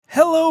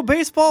Hello,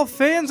 baseball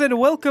fans, and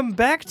welcome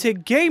back to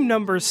game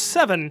number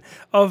 7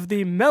 of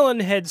the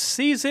Melonhead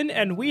season,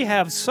 and we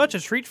have such a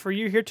treat for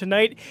you here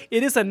tonight.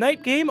 It is a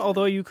night game,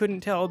 although you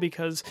couldn't tell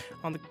because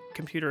on the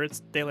computer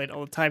it's daylight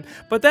all the time,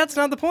 but that's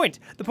not the point.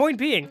 The point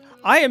being,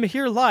 I am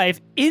here live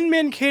in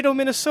Mankato,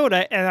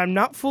 Minnesota, and I'm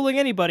not fooling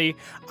anybody.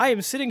 I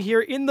am sitting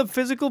here in the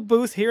physical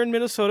booth here in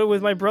Minnesota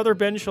with my brother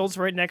Ben Schultz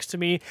right next to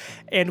me,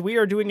 and we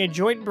are doing a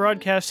joint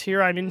broadcast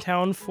here. I'm in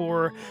town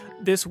for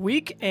this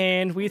week,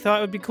 and we thought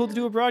it would be cool to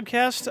do a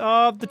broadcast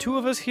of the two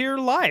of us here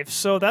live.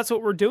 So that's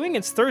what we're doing.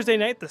 It's Thursday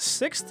night, the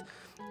 6th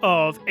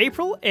of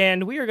April,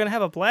 and we are going to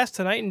have a blast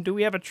tonight. And do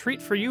we have a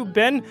treat for you,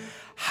 Ben?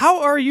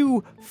 How are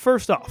you,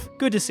 first off?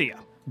 Good to see you.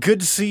 Good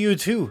to see you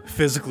too,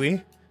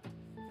 physically,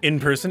 in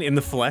person, in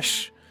the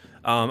flesh.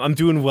 I'm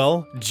doing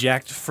well,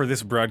 jacked for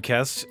this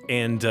broadcast,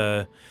 and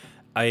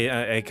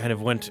I kind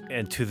of went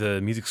into the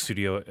music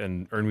studio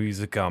and Earn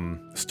Music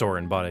store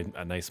and bought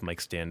a nice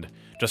mic stand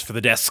just for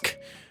the desk,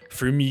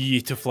 for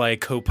me to fly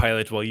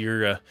co-pilot while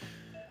you're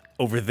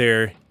over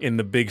there in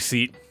the big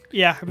seat.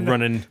 Yeah,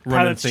 running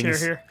things. Chair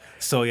here.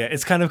 So yeah,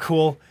 it's kind of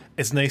cool.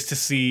 It's nice to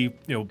see,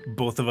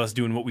 both of us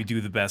doing what we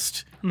do the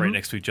best right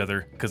next to each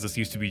other, because this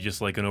used to be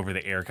just like an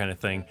over-the-air kind of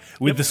thing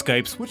with the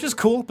Skypes, which is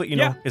cool, but,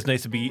 it's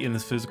nice to be in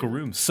this physical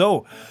room.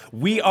 So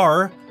we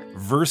are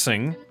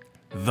versing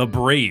the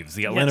Braves,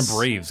 the Atlanta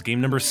Braves, game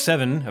number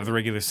 7 of the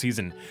regular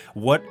season.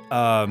 What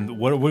are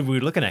we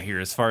looking at here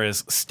as far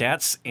as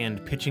stats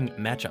and pitching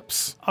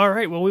matchups? All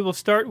right, well, we will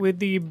start with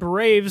the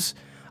Braves.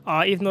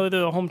 Even though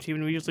they're the home team,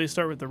 and we usually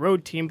start with the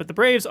road team. But the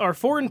Braves are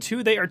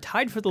 4-2. They are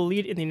tied for the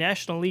lead in the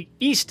National League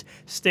East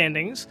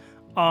standings.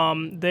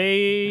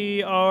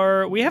 We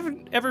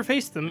haven't ever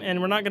faced them,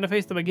 and we're not going to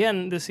face them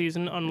again this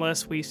season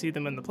unless we see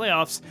them in the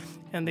playoffs.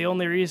 And the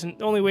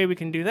only way we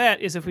can do that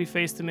is if we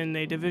face them in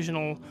a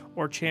divisional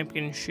or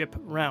championship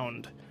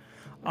round.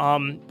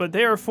 But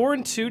they are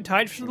 4-2,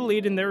 tied for the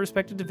lead in their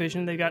respective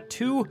division. They got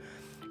 2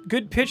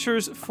 good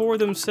pitchers for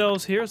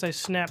themselves here as I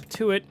snap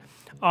to it.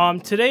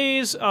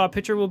 Today's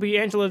pitcher will be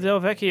Angela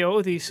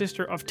Delvecchio, the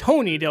sister of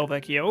Tony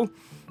Delvecchio.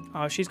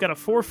 She's got a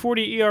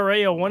 4.40 ERA,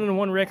 a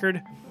 1-1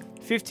 record,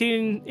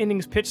 15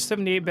 innings pitched,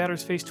 78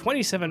 batters faced,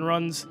 27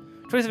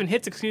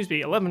 hits,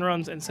 11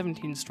 runs, and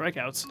 17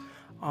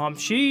 strikeouts.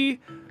 She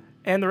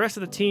and the rest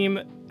of the team,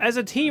 as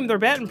a team, they're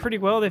batting pretty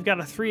well. They've got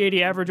a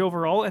 380 average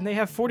overall, and they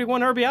have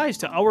 41 RBIs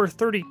to our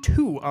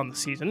 32 on the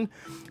season.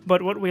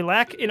 But what we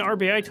lack in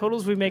RBI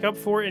totals, we make up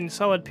for in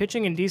solid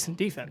pitching and decent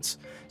defense.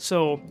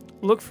 So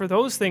look for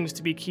those things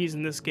to be keys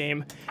in this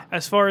game.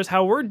 As far as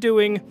how we're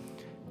doing,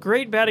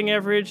 great batting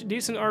average,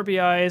 decent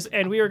RBIs,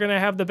 and we are going to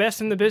have the best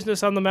in the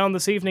business on the mound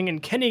this evening in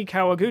Kenny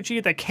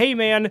Kawaguchi, the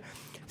K-Man,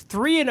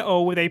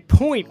 3-0 with a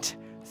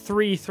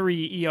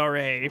 .33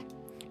 ERA,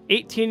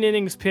 18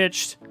 innings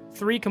pitched,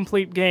 3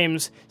 complete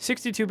games,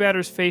 62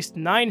 batters faced,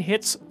 9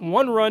 hits,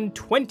 1 run,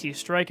 20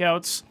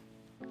 strikeouts,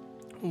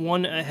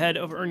 1 ahead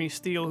of Ernie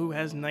Steele, who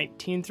has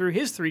 19 through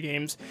his 3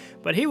 games,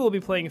 but he will be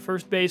playing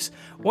first base.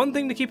 One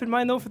thing to keep in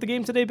mind, though, for the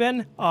game today,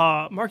 Ben,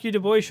 Marky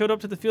Dubois showed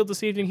up to the field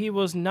this evening. He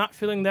was not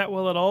feeling that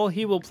well at all.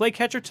 He will play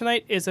catcher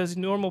tonight, is his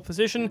normal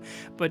position,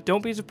 but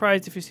don't be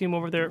surprised if you see him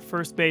over there at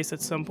first base at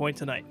some point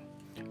tonight.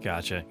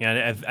 Gotcha.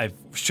 Yeah, I've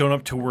shown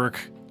up to work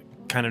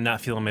kind of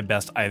not feeling my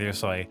best either,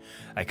 so I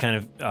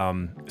kind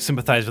of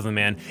sympathize with the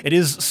man. It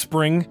is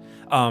spring,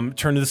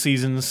 turn of the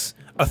seasons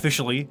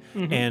officially,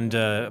 and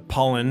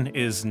pollen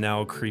is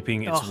now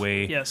creeping its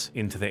way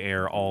into the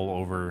air all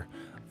over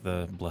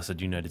the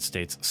blessed United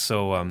States.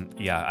 So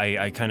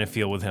I kind of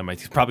feel with him.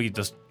 He's probably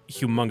just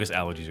humongous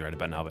allergies right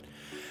about now. But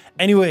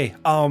anyway,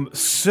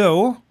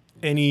 so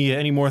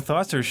any more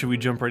thoughts, or should we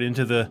jump right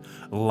into the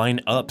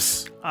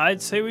lineups?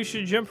 I'd say we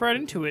should jump right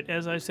into it.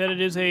 As I said,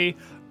 it is a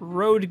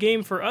road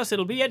game for us.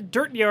 It'll be at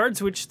dirt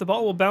yards, which the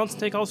ball will bounce and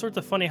take all sorts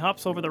of funny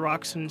hops over the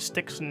rocks and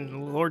sticks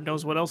and Lord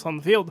knows what else on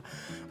the field.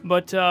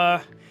 But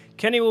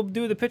Kenny will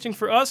do the pitching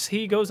for us.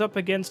 He goes up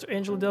against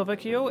Angela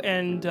Delvecchio,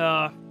 and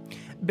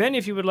Ben,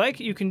 if you would like,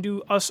 you can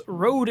do us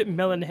road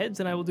Melonheads,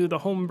 and I will do the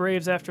home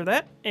Braves after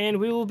that, and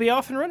we will be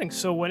off and running.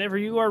 So whenever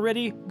you are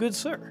ready, good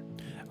sir.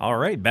 All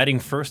right, batting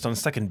first on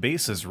second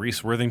base is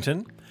Reese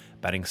Worthington.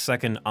 Batting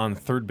second on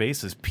third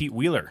base is Pete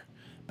Wheeler.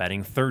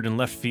 Batting third in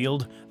left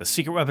field, the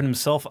secret weapon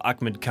himself,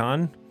 Ahmed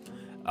Khan.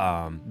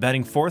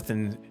 Batting fourth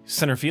in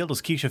center field is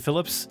Keisha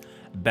Phillips.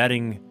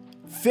 Batting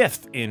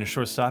fifth in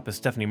shortstop is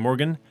Stephanie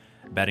Morgan.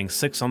 Batting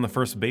sixth on the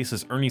first base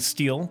is Ernie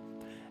Steele.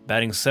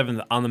 Batting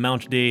seventh on the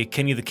mound today,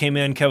 Kenny the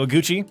K-Man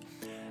Kawaguchi.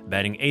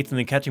 Batting eighth in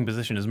the catching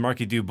position is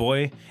Marky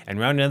Dubois. And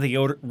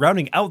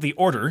rounding out the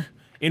order,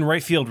 in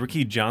right field,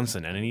 Ricky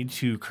Johnson, and I need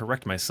to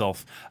correct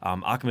myself.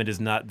 Ahmed is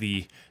not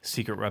the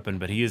secret weapon,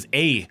 but he is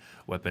a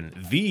weapon.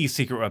 The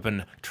secret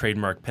weapon,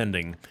 trademark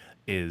pending,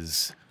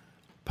 is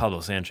Pablo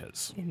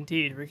Sanchez.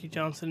 Indeed, Ricky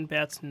Johnson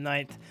bats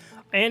ninth.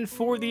 And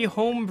for the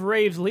home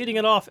Braves, leading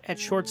it off at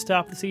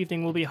shortstop this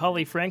evening will be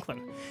Holly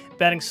Franklin.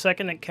 Batting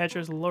second at catcher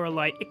is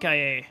Lorelai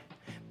Ikaye.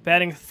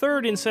 Batting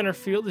third in center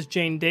field is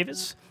Jane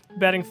Davis.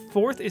 Batting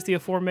fourth is the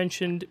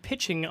aforementioned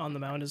pitching on the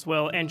mound as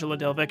well, Angela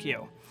Del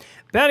Vecchio.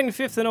 Batting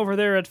fifth and over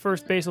there at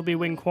first base will be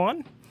Wing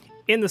Kwan.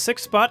 In the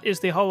sixth spot is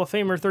the Hall of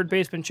Famer third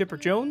baseman Chipper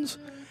Jones.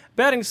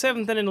 Batting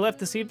seventh and in left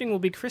this evening will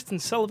be Kristen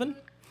Sullivan.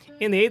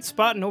 In the eighth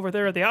spot and over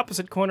there at the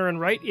opposite corner and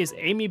right is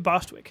Amy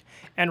Bostwick.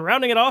 And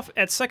rounding it off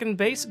at second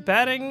base,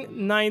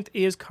 batting ninth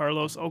is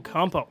Carlos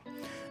Ocampo.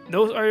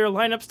 Those are your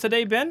lineups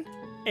today, Ben.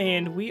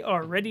 And we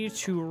are ready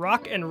to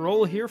rock and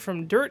roll here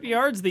from Dirt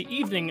Yards the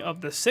evening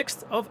of the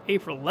 6th of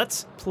April.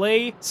 Let's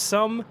play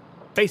some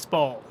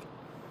baseball.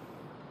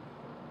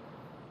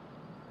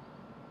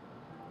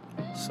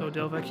 So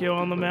Del Vecchio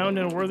on the mound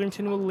and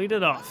Worthington will lead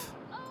it off.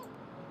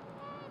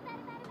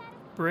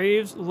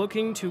 Braves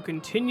looking to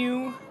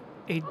continue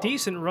a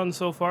decent run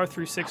so far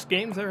through 6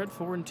 games. They're at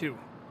 4-2.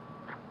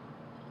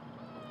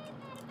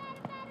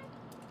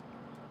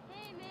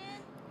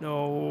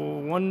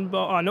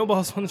 No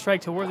balls, 1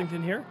 strike to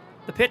Worthington here.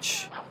 The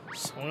pitch,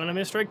 swung on a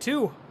miss, strike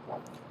 2.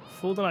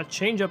 Fooled on a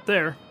changeup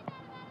there.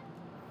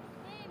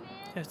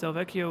 As Del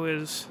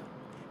Vecchio is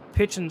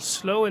pitching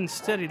slow and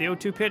steady. The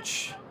 0-2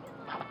 pitch,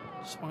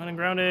 swung on and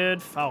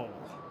grounded, foul.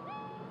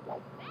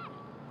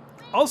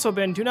 Also,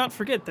 Ben, do not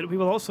forget that we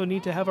will also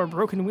need to have our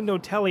broken window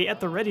tally at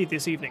the ready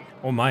this evening.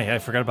 Oh my, I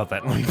forgot about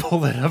that. Let me pull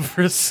that up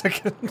for a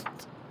second.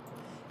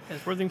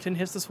 As Worthington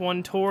hits this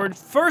one toward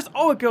first.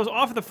 Oh, it goes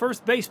off of the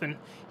first baseman.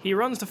 He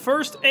runs to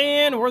first,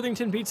 and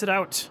Worthington beats it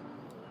out.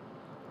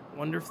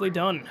 Wonderfully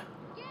done.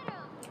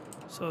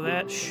 So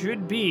that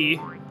should be,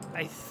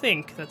 I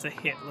think that's a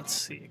hit. Let's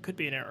see. It could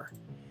be an error.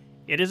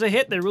 It is a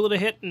hit. They rule it a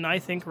hit, and I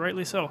think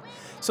rightly so.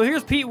 So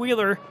here's Pete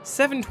Wheeler,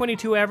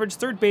 722 average,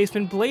 third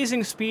baseman,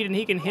 blazing speed, and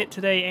he can hit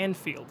today and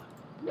field.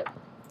 He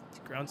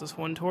grounds this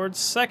one towards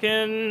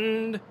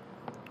second.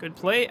 Good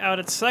play out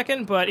at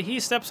second, but he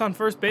steps on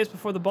first base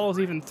before the ball is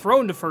even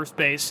thrown to first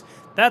base.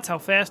 That's how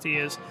fast he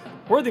is.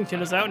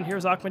 Worthington is out, and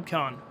here's Ahmed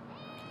Khan.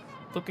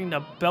 Looking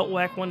to belt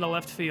whack one to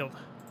left field.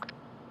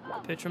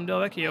 Pitch from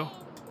Del Vecchio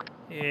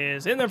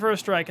is in there for a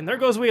strike, and there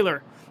goes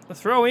Wheeler. The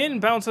throw in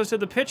bounces to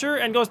the pitcher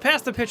and goes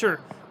past the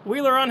pitcher.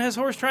 Wheeler on his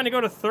horse trying to go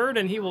to third,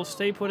 and he will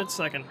stay put at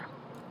second.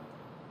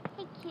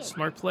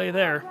 Smart play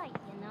there.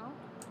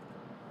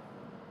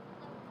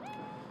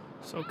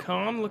 So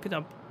Khan looking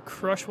to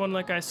crush one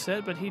like I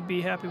said, but he'd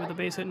be happy with the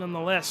base hit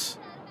nonetheless.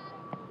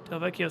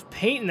 Del Vecchio's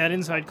painting that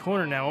inside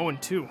corner now,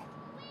 0-2.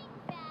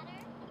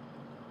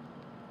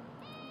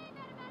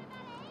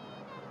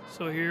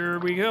 So here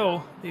we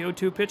go. The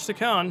 0-2 pitch to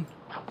Khan.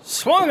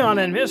 Swung on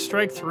and missed,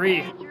 strike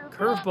 3.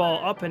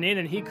 Curveball up and in,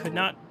 and he could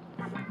not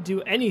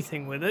do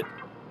anything with it.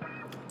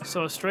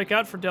 So a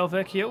strikeout for Del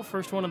Vecchio,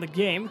 first one of the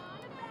game.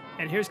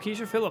 And here's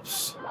Keisha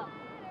Phillips.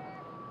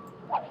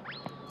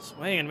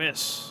 Swing and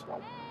miss.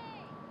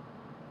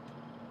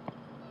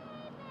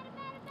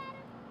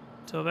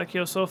 Del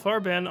Vecchio so far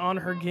been on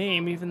her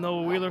game, even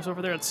though Wheeler's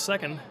over there at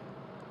second.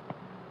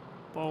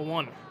 Ball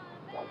 1.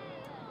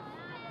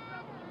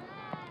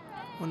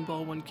 1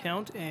 ball, 1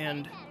 count,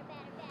 and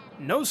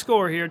no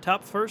score here.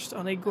 Top first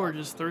on a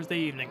gorgeous Thursday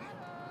evening.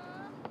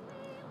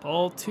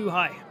 Ball 2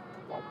 high.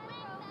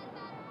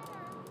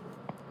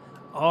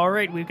 All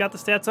right, we've got the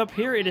stats up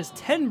here. It is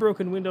 10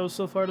 broken windows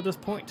so far to this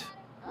point.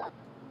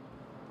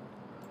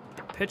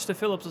 Pitch to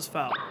Phillips is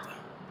fouled.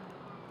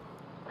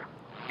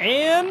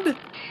 And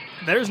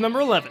there's number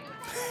 11.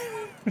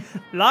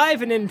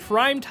 Live and in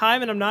prime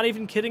time, and I'm not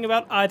even kidding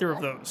about either of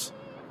those.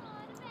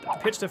 The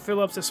pitch to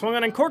Phillips is swung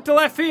on and corked to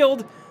left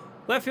field.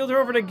 Left fielder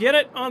over to get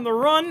it on the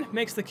run,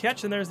 makes the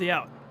catch, and there's the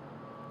out.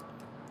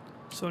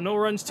 So no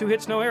runs, 2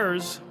 hits, no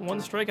errors. 1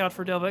 strikeout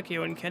for Del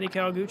Vecchio, and Kenny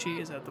Kawaguchi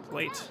is at the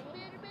plate.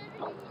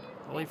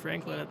 Holly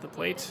Franklin at the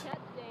plate.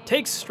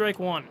 Takes strike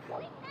 1.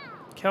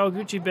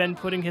 Kawaguchi Ben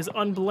putting his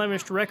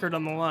unblemished record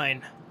on the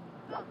line.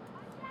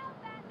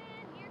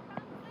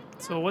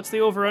 So what's the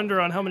over-under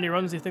on how many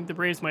runs do you think the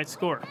Braves might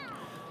score?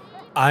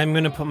 I'm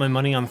going to put my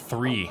money on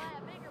 3.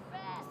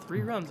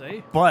 3 runs,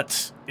 eh?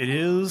 But it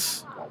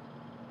is...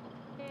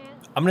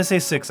 I'm going to say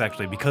 6,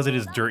 actually, because it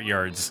is Dirt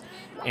Yards.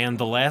 And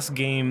the last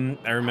game,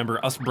 I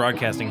remember us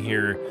broadcasting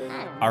here,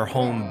 our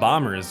home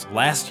Bombers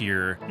last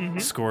year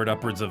scored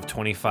upwards of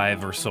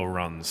 25 or so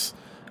runs.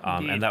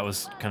 And that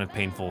was kind of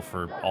painful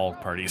for all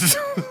parties.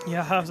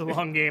 Yeah, that was a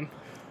long game.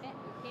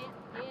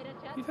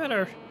 We've had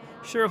our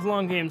share of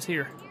long games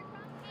here,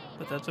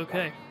 but that's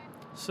okay.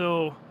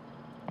 So,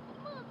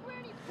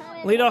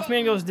 leadoff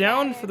man goes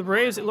down for the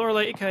Braves.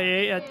 Lorelei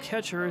Ikaye at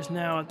catcher is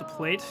now at the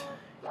plate.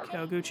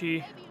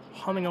 Kawaguchi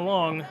humming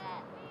along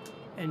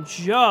and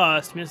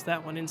just missed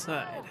that one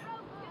inside.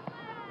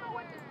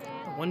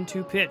 The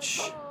 1-2 pitch.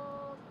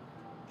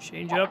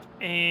 Change up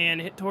and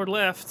hit toward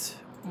left.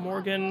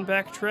 Morgan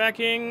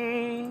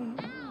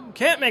backtracking.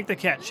 Can't make the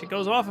catch. It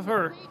goes off of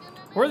her.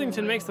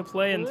 Worthington makes the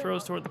play and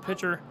throws toward the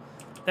pitcher.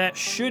 That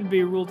should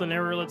be ruled an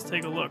error. Let's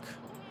take a look.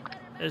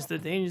 As the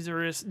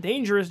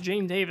dangerous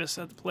Jane Davis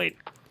at the plate.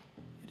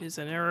 It is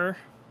an error,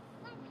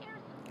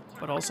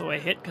 but also a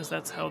hit because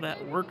that's how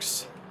that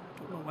works.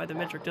 Don't know why the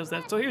metric does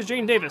that. So here's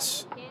Jane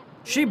Davis.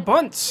 She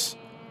bunts.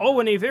 Oh,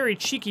 and a very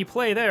cheeky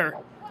play there.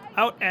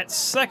 Out at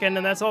second,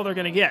 and that's all they're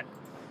going to get.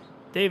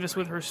 Davis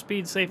with her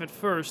speed safe at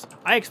first.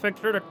 I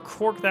expected her to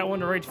cork that one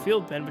to right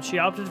field, Ben, but she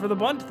opted for the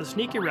bunt, the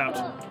sneaky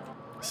route.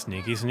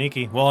 Sneaky,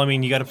 sneaky. Well, I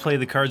mean, you got to play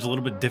the cards a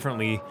little bit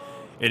differently.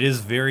 It is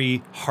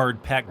very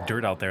hard-packed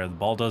dirt out there. The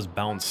ball does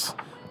bounce,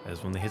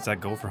 as when they hit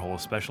that gopher hole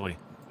especially.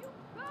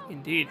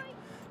 Indeed.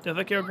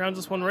 Delvecchio grounds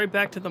this one right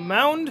back to the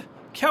mound.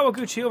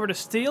 Kawaguchi over to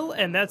steal,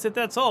 and that's it,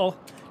 that's all.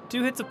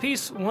 2 hits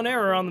apiece, 1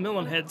 error on the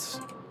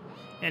Melonheads.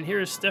 And here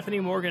is Stephanie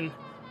Morgan,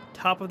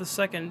 top of the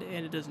second,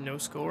 and it is no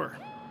score.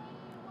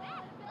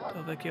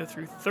 Delvecchio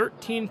threw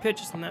 13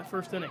 pitches in that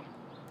first inning.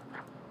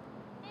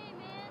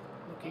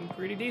 Looking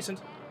pretty decent.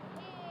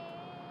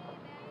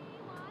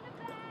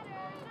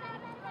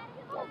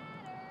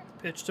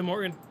 Pitch to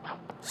Morgan.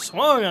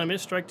 Swung on a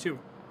miss, strike 2.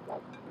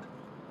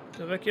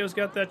 Delvecchio's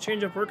got that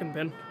changeup working,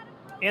 Ben.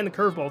 And the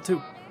curveball,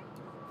 too.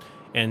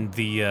 And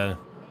the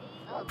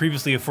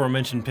previously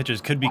aforementioned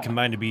pitches could be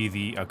combined to be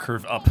the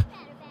curve up.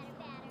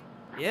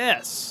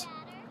 Yes.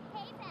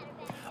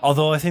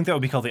 Although I think that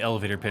would be called the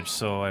elevator pitch,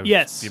 so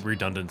Yes. the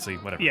redundancy,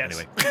 whatever.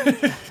 Yes.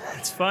 Anyway.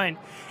 That's fine.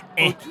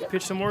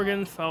 Pitch to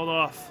Morgan, fouled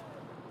off.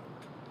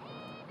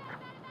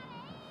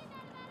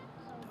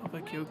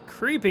 Delvecchio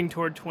creeping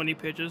toward 20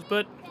 pitches,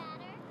 but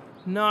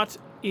not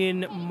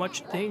in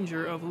much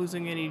danger of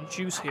losing any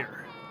juice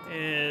here.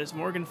 As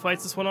Morgan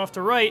fights this one off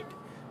to right,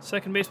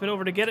 second baseman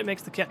over to get it,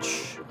 makes the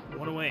catch.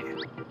 1 away.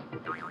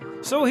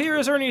 So here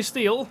is Ernie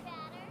Steele.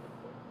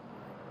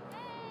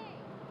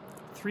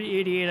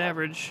 388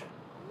 average.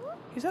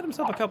 He's had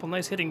himself a couple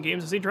nice hitting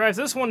games as he drives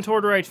this one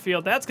toward right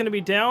field. That's going to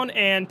be down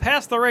and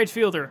past the right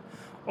fielder.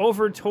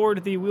 Over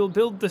toward the "We'll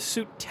Build the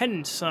Suit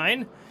 10"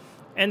 sign.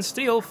 And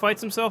Steele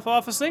fights himself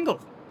off a single.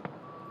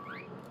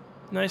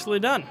 Nicely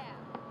done.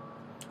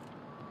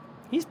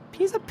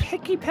 He's a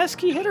picky,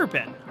 pesky hitter,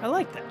 Ben. I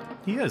like that.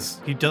 He is.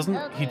 He doesn't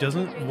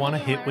want to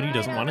hit what he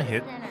doesn't want to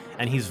hit,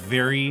 and he's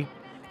very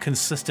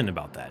consistent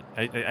about that.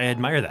 I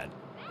admire that.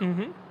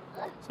 Mm-hmm.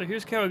 So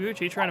here's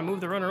Kawaguchi trying to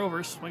move the runner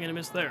over, swing and a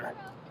miss there.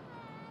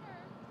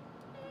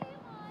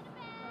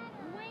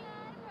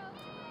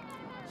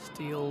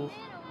 Steele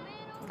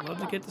would love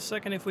to get to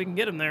second if we can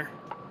get him there.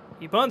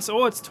 He bunts.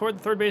 Oh, it's toward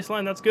the third base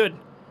line. That's good.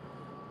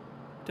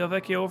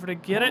 Delvecchio over to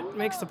get it,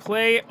 makes the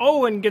play.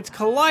 Oh, and gets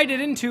collided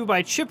into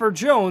by Chipper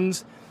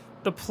Jones.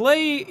 The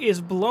play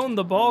is blown.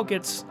 The ball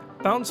gets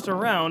bounced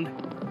around,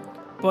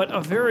 but a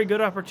very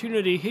good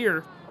opportunity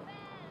here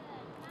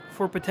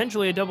for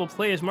potentially a double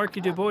play as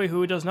Marky Dubois,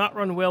 who does not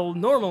run well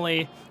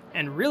normally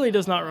and really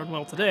does not run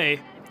well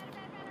today.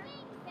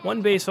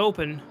 1 base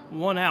open,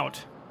 1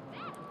 out.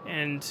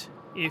 And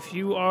if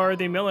you are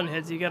the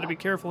Melonheads, you got to be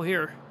careful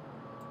here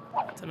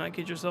to not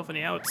get yourself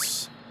any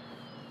outs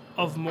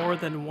of more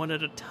than 1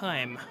 at a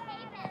time.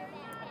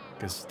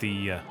 Because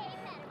the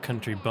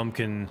country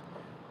bumpkin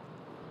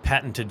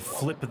patented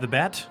flip of the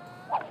bat.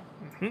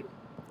 Mm-hmm.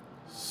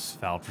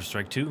 Fouled for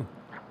strike 2.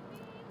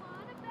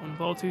 1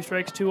 ball, 2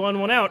 strikes, 2 on,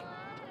 1 out.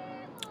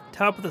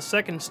 Top of the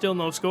second, still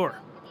no score.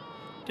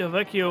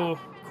 Delvecchio,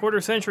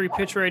 quarter-century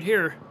pitch right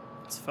here.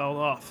 It's fouled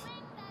off.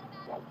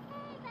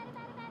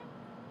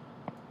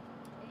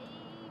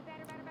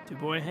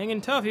 Dubois hanging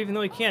tough, even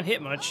though he can't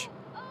hit much.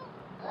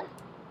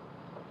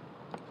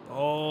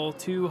 Ball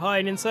too high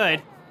and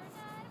inside.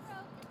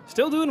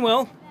 Still doing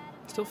well.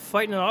 Still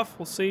fighting it off.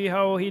 We'll see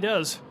how he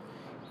does.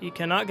 He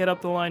cannot get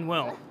up the line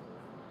well.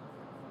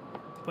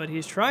 But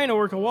he's trying to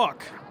work a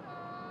walk.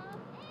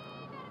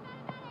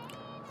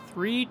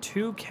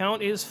 3-2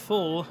 count is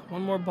full.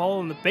 1 more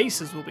ball and the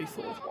bases will be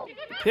full.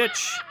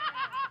 Pitch.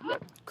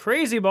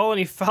 Crazy ball and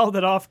he fouled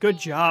it off. Good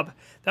job.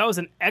 That was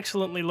an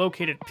excellently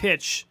located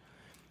pitch.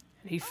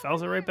 And he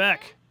fouls it right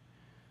back.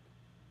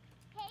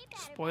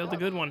 Spoiled a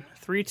good one.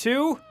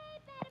 3-2.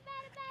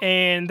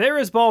 And there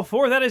is ball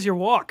 4. That is your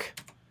walk.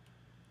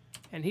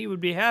 And he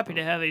would be happy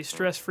to have a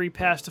stress-free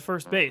pass to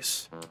first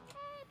base.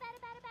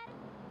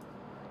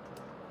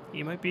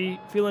 He might be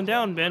feeling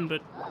down, Ben,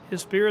 but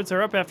his spirits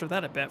are up after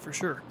that at bat for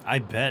sure. I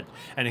bet.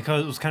 And it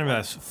was kind of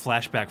a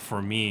flashback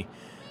for me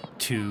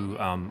to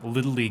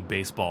Little League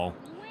baseball,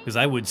 because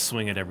I would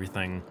swing at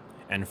everything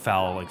and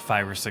foul like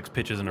 5 or 6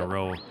 pitches in a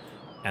row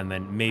and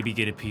then maybe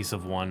get a piece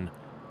of one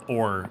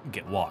or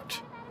get walked.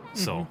 Mm-hmm.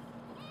 So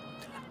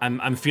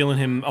I'm feeling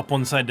him up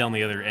one side, down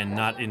the other, and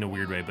not in a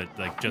weird way, but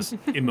like just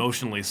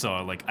emotionally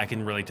so. Like I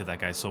can relate to that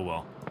guy so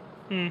well.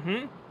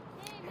 Mm-hmm.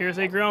 Here's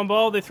a ground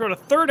ball. They throw to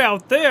third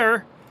out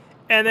there.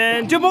 And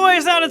then Dubois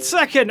is out at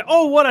second.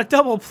 Oh, what a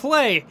double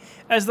play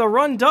as the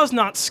run does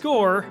not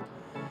score.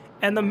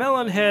 And the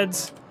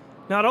Melonheads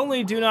not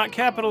only do not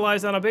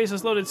capitalize on a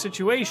bases-loaded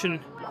situation,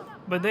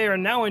 but they are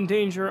now in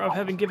danger of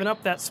having given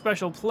up that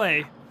special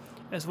play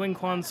as Wing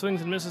Quan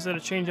swings and misses at a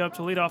changeup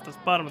to lead off the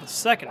bottom of the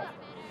second.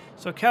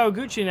 So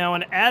Kawaguchi now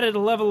an added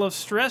level of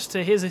stress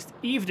to his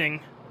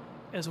evening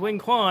as Wing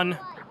Quan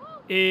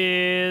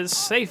is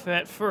safe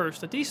at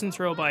first. A decent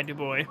throw by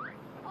Dubois,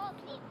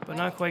 but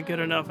not quite good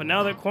enough. And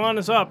now that Quan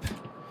is up,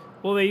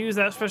 will they use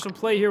that special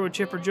play here with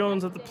Chipper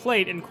Jones at the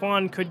plate, and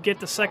Quan could get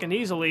to second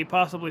easily,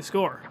 possibly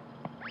score.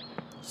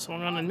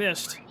 Swung on and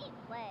missed.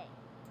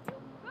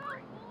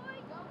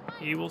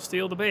 He will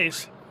steal the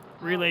base.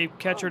 relay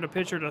catcher to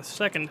pitcher to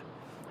second,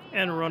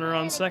 and runner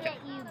on second.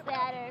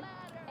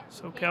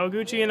 So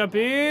Kawaguchi in a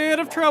bit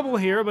of trouble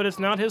here, but it's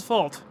not his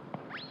fault.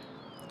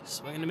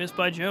 Swing and a miss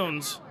by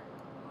Jones.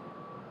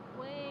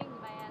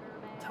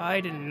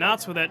 Tied in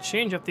knots with that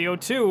changeup, the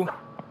 0-2.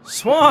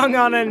 Swung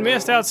on and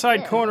missed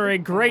outside corner. A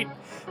great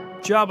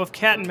job of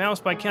cat and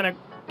mouse by Kenny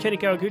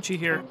Kawaguchi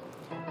here.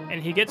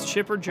 And he gets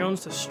Chipper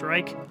Jones to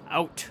strike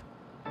out.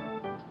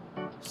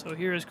 So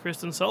here is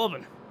Kristen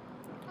Sullivan.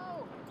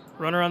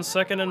 Runner on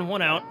second and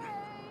one out.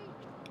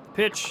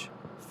 Pitch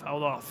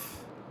fouled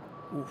off.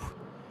 Ooh.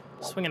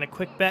 Swinging a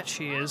quick bat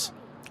she is.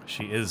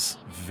 She is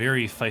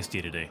very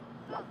feisty today.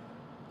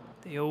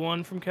 The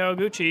 0-1 from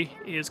Kawaguchi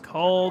is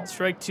called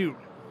strike two.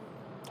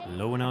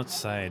 Low and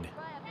outside.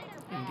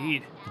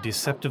 Indeed.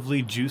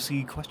 Deceptively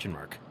juicy question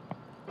mark.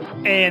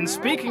 And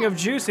speaking of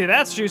juicy,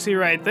 that's juicy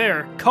right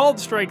there. Called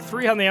strike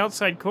three on the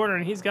outside corner,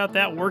 and he's got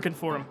that working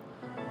for him.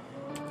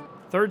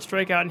 Third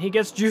strikeout, and he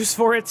gets juice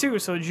for it too,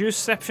 so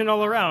juiceception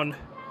all around.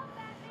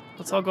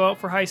 Let's all go out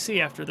for high C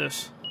after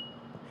this.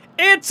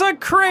 It's a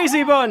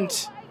crazy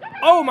bunt!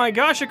 Oh my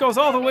gosh, it goes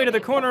all the way to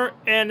the corner,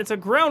 and it's a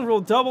ground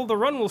rule double. The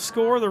run will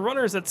score. The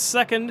runner's at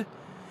second,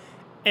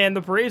 and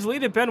the Braves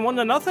lead it, Ben,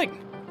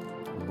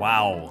 1-0.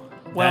 Wow.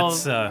 Well,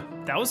 That's,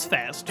 that was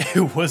fast.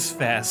 it was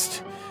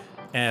fast.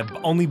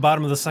 Only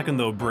bottom of the second,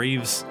 though.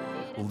 Braves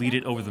lead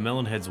it over the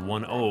Melonheads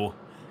 1-0.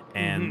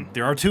 And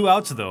there are two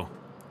outs, though.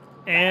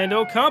 And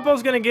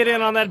Ocampo's going to get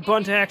in on that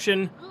bunt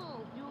action.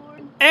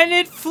 And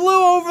it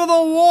flew over the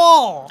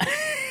wall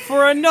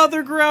for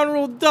another ground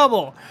rule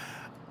double.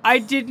 I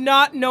did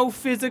not know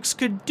physics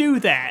could do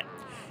that.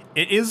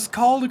 It is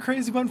called a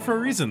crazy bunt for a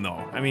reason,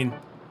 though. I mean,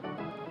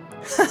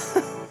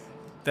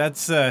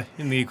 that's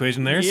in the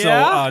equation there.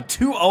 Yeah.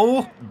 So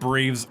 2-0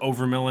 Braves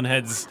over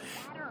Melonheads.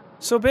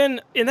 So, Ben,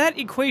 in that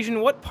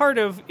equation,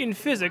 in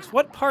physics,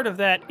 what part of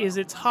that is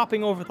it's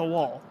hopping over the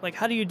wall? Like,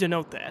 how do you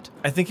denote that?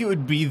 I think it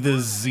would be the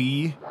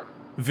Z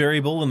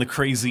variable in the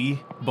crazy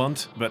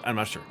bunt, but I'm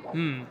not sure.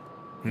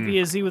 Be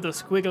a Z with a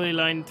squiggly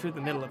line through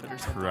the middle of it or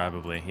something.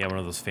 Probably. Yeah, one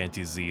of those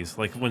fancy Zs.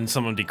 Like when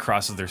somebody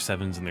crosses their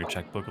sevens in their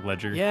checkbook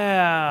ledger.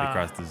 Yeah. They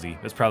cross the Z.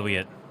 That's probably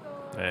it.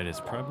 That is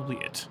probably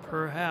it.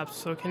 Perhaps.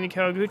 So Kenny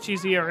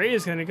Kawaguchi's ERA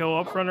is going to go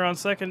up. Runner on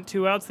second,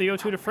 two outs. The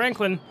 0-2 to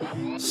Franklin.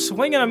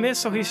 Swing and a miss,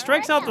 so he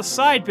strikes out the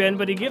side, Ben,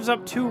 but he gives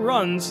up 2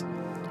 runs.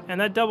 And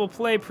that double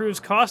play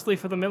proves costly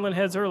for the Midland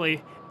Heads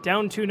early.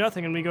 Down 2-0,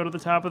 and we go to the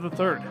top of the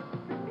third.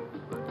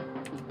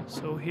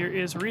 So here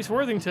is Reese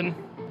Worthington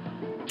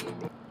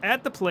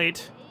at the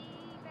plate.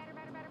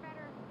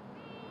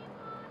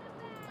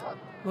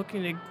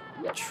 Looking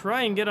to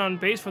try and get on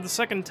base for the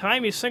second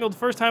time. He singled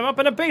first time up,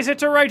 and a base hit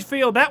to right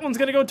field. That one's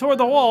going to go toward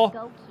the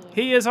wall.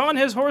 He is on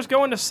his horse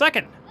going to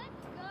second.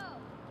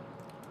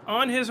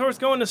 On his horse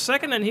going to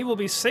second, and he will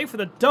be safe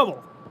with a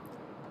double.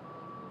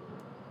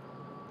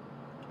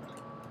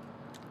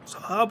 So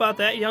how about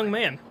that young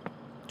man?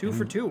 2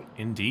 for 2.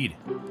 Indeed.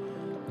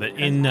 But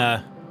in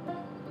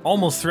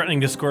almost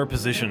threatening to score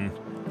position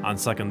on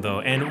second,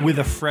 though, and with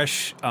a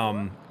fresh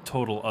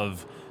total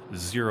of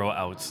 0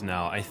 outs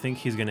now, I think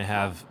he's going to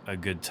have a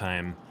good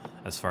time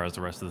as far as the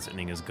rest of this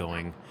inning is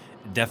going.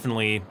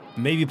 Definitely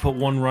maybe put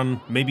 1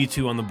 run, maybe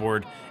 2 on the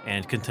board,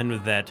 and contend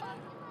with that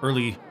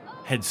early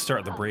head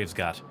start the Braves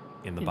got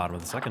in the bottom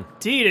of the second.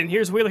 Indeed, and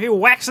here's Wheeler. He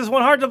waxes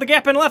one hard to the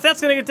gap and left. That's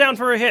going to get down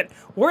for a hit.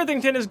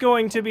 Worthington is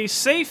going to be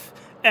safe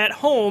at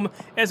home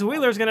as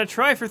Wheeler's going to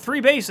try for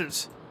 3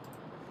 bases.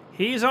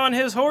 He's on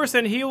his horse,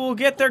 and he will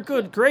get there.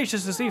 Good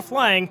gracious, is he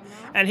flying.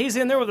 And he's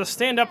in there with a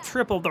stand-up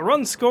triple. The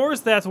run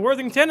scores, that's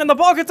Worthington, and the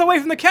ball gets away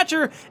from the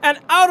catcher and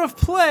out of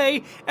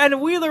play,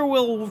 and Wheeler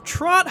will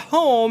trot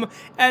home,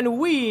 and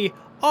we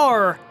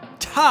are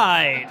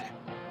tied.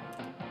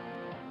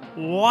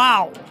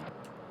 Wow.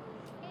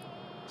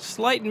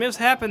 Slight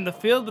mishap in the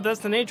field, but that's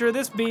the nature of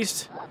this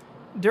beast.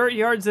 Dirt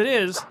yards it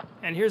is.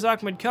 And here's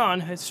Ahmed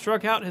Khan, has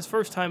struck out his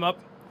first time up.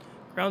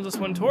 Grounds this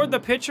one toward the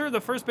pitcher. The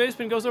first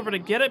baseman goes over to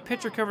get it.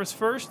 Pitcher covers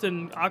first,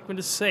 and Ahmed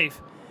is safe.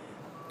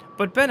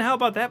 But Ben, how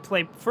about that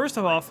play? First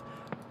of all,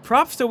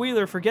 props to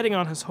Wheeler for getting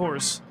on his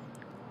horse.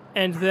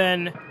 And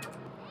then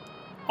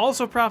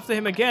also props to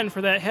him again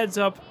for that heads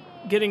up,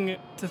 getting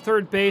to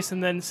third base,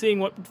 and then seeing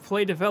what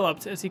play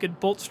developed as he could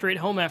bolt straight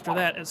home after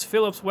that. As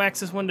Phillips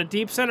waxes one to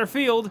deep center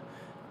field.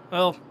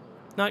 Well,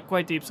 not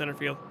quite deep center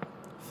field.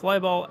 Fly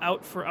ball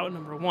out for out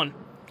number 1.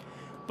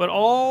 But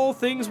all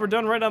things were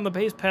done right on the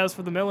base paths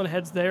for the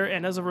Melonheads there,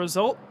 and as a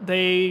result,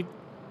 they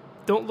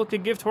don't look a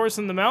gift horse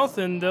in the mouth,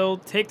 and they'll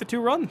take the 2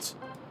 runs.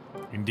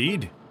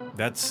 Indeed.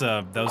 That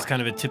was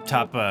kind of a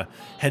tip-top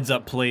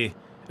heads-up play,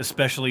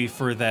 especially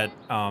for that,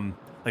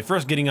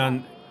 first getting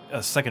on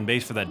second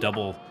base for that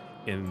double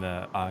in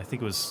the, I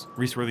think it was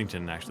Reese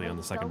Worthington, actually, on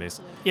the second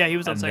base. Yeah, he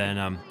was on second.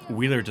 And then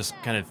Wheeler just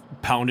kind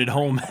of pounded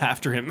home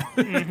after him.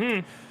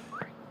 Mm-hmm.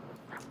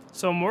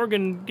 So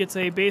Morgan gets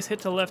a base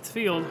hit to left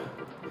field.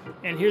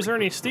 And here's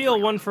Ernie Steele,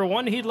 1 for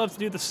 1. He'd love to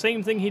do the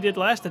same thing he did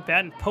last at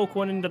bat and poke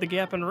one into the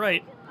gap and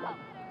right.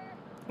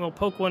 Well,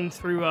 poke one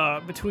through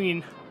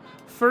between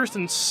first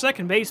and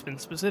second baseman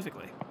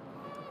specifically.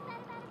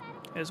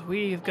 as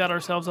we've got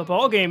ourselves a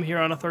ball game here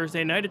on a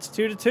Thursday night. It's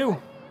 2-2.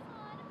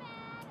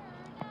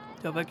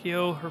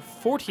 Delvecchio, her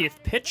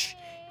 40th pitch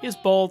is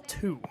ball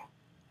 2.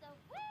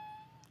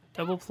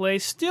 Double play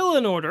still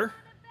in order.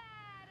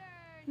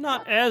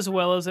 Not as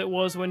well as it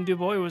was when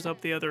Dubois was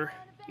up the other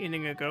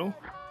inning ago.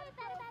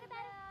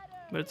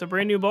 But it's a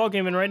brand new ball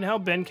game, and right now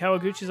Ben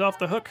Kawaguchi's off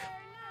the hook.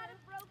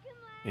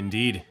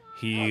 Indeed.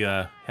 He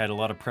had a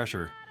lot of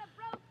pressure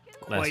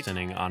last Quite.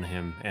 inning on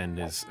him and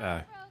is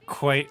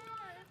quite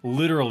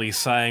literally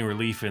sighing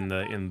relief in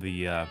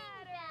the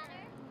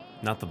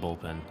not the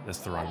bullpen. That's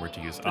the wrong word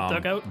to use.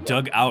 dugout?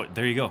 Dugout.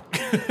 There you go.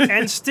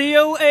 And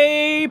steal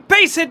a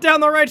base hit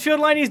down the right field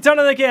line. He's done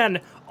it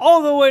again.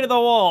 All the way to the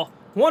wall.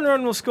 1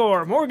 run will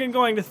score. Morgan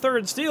going to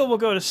third. Steele will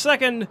go to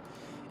second.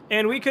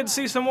 And we could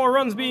see some more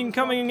runs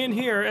coming in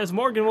here as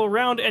Morgan will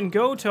round and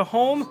go to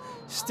home.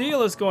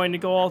 Steele is going to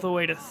go all the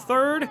way to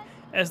third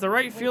as the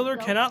right fielder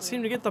cannot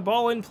seem to get the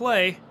ball in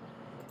play.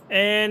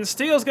 And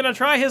Steele's going to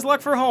try his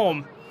luck for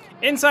home.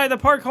 Inside the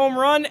park home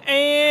run,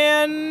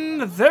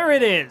 and there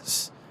it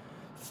is.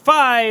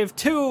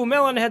 5-2,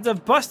 Melonheads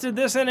have busted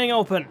this inning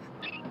open.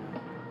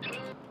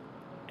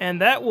 And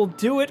that will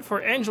do it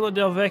for Angela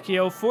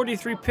Delvecchio.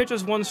 43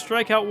 pitches, 1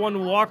 strikeout,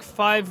 1 walk,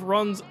 5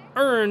 runs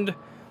earned.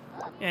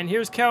 And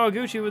here's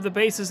Kawaguchi with the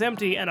bases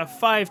empty and a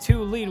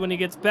 5-2 lead when he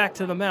gets back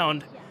to the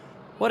mound.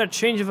 What a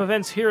change of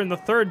events here in the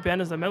third, Ben,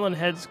 as the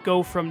Melonheads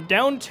go from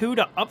down 2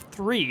 to up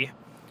 3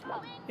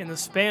 in the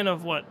span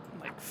of,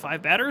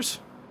 5 batters?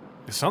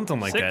 Something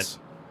like 6? that.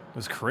 It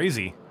was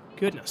crazy.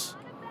 Goodness.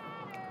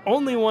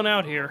 Only 1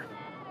 out here.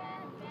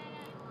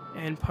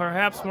 And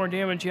perhaps more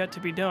damage yet to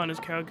be done as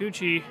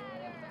Kawaguchi...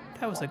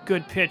 That was a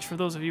good pitch for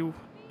those of you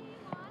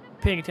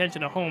paying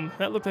attention at home.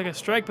 That looked like a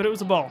strike, but it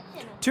was a ball.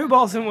 2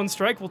 balls and 1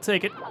 strike. We'll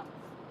take it.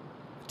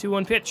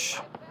 2-1 pitch.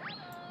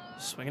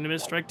 Swing and a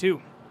miss, strike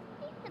 2.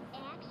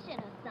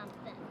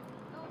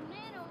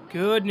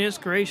 Goodness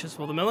gracious.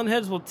 Well, the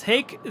Melonheads will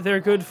take their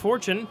good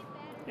fortune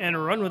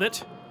and run with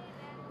it.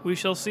 We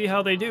shall see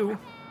how they do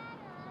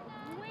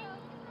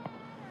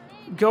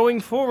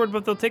going forward,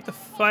 but they'll take the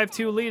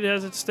 5-2 lead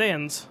as it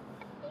stands.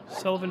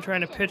 Sullivan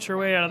trying to pitch her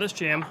way out of this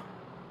jam.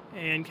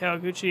 And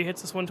Kawaguchi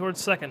hits this one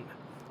towards second.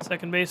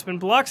 Second baseman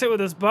blocks it with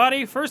his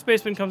body. First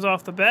baseman comes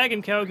off the bag,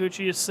 and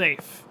Kawaguchi is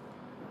safe.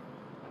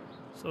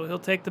 So he'll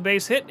take the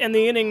base hit, and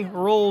the inning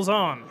rolls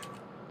on.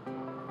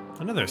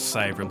 Another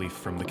sigh of relief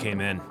from the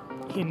K-Man.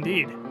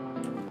 Indeed.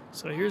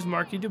 So here's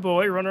Marky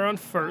Dubois, runner on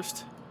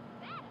first.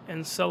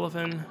 And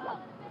Sullivan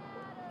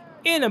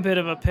in a bit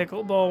of a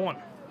pickle, ball 1.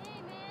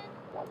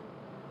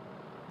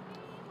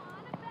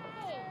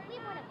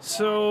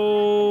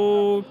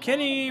 So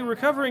Kenny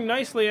recovering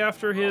nicely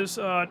after his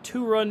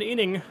 2-run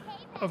inning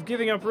of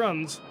giving up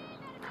runs.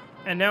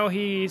 And now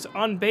he's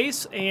on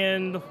base,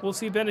 and we'll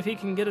see, Ben, if he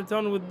can get it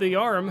done with the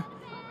arm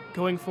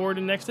going forward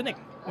in next inning.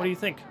 What do you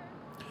think?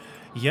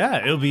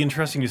 Yeah, it'll be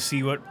interesting to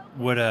see what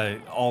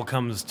all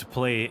comes to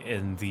play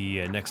in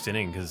the next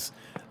inning, because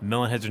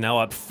Melonheads are now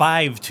up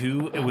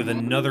 5-2 with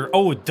another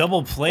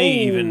double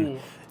play even.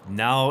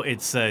 Now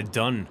it's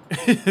done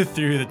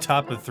through the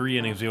top of 3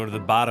 innings. We go to the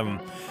bottom.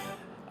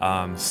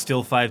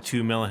 Still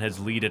 5-2.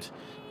 Melonheads lead it,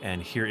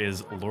 and here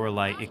is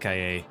Lorelai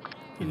Ikaye,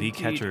 the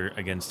catcher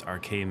against our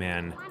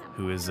K-Man,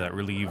 who is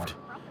relieved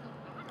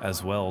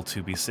as well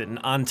to be sitting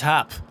on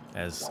top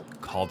as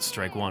called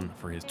strike 1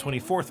 for his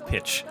 24th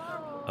pitch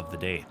of the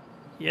day.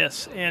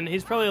 Yes, and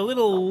he's probably a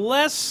little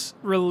less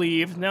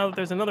relieved now that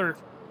there's another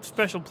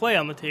special play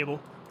on the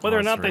table. Whether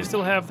or not they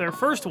still have their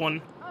first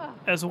one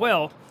as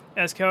well,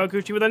 as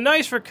Kawaguchi with a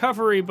nice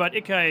recovery, but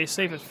Ikaye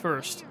safe at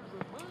first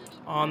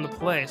on the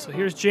play. So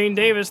here's Jane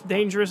Davis,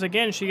 dangerous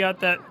again. She got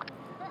that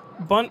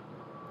bunt,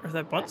 or is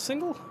that bunt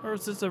single? Or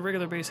is this a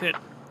regular base hit?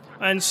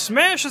 And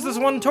smashes this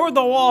one toward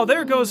the wall.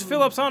 There goes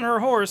Phillips on her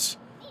horse.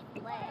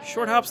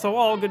 Short hops the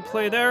wall, good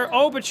play there.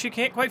 Oh, but she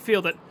can't quite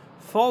field it.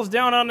 Falls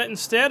down on it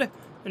instead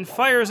and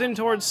fires in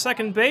towards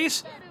second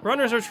base.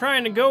 Runners are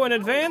trying to go in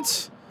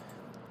advance.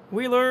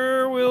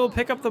 Wheeler will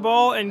pick up the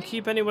ball and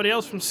keep anybody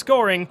else from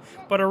scoring,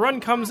 but a run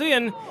comes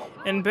in,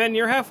 and Ben,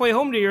 you're halfway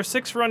home to your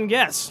 6-run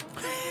guess.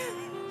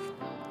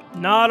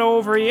 Not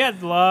over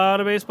yet. A lot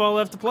of baseball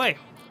left to play.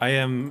 I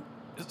am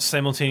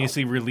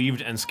simultaneously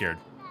relieved and scared.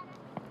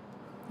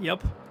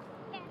 Yep.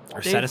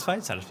 Or Dave?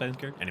 satisfied and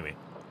scared? Anyway.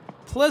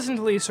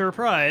 Pleasantly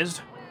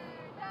surprised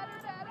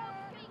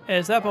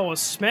as that ball was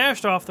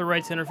smashed off the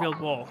right center field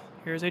wall.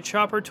 Here's a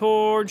chopper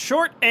toward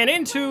short and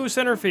into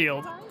center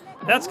field.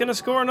 That's going to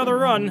score another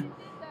run,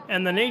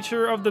 and the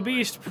nature of the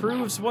beast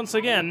proves once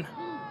again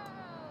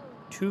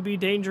to be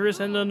dangerous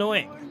and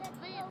annoying.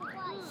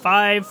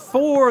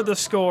 5-4 the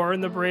score,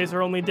 and the Braves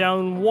are only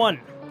down 1.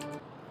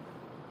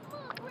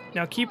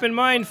 Now keep in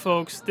mind,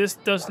 folks, this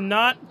does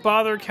not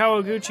bother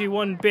Kawaguchi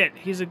one bit.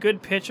 He's a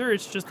good pitcher,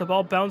 it's just the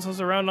ball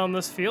bounces around on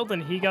this field,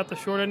 and he got the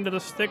short end of the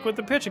stick with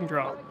the pitching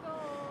draw.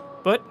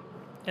 But,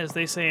 as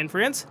they say in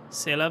France,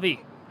 c'est la vie.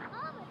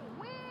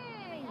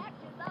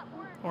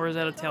 Or is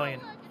that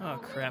Italian? Oh,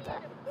 crap.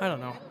 I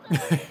don't know.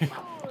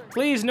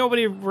 Please,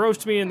 nobody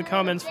roast me in the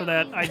comments for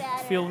that. I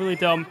feel really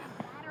dumb.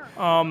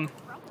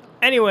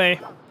 Anyway,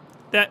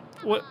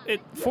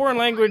 foreign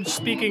language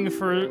speaking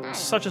for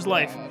Such Is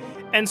Life.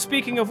 And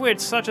speaking of which,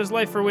 Such Is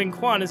Life for Wing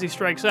Kwan as he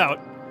strikes out.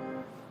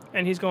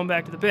 And he's going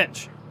back to the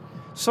bench.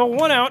 So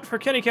 1 out for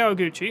Kenny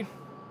Kawaguchi.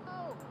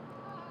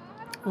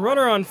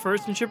 Runner on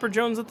first and Chipper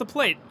Jones at the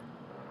plate.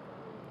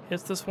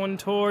 Hits this one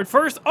toward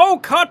first. Oh,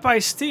 caught by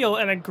Steele,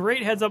 and a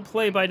great heads-up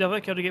play by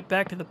Delvecchio to get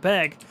back to the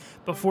bag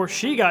before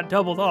she got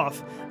doubled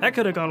off. That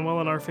could have gone well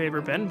in our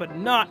favor, Ben, but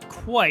not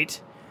quite,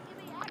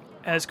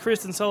 as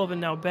Kristen Sullivan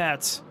now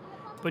bats.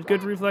 But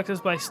good reflexes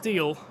by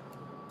Steele.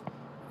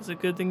 It's a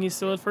good thing he's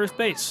still at first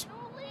base.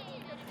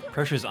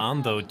 Pressure's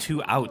on, though.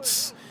 2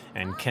 outs.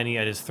 And Kenny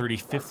at his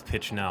 35th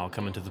pitch now,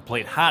 coming to the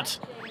plate hot.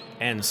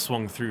 And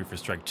swung through for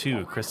strike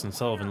 2. Kristen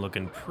Sullivan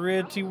looking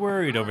pretty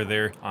worried over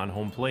there on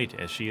home plate,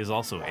 as she is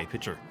also a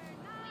pitcher.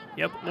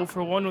 Yep, 0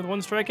 for 1 with 1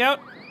 strikeout.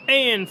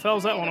 And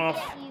fouls that one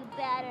off.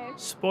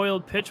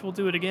 Spoiled pitch will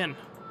do it again.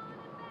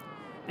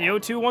 The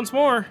 0-2 once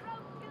more.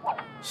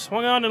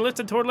 Swung on and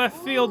lifted toward left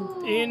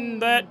field in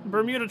that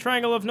Bermuda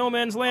Triangle of no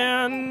man's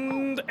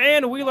land.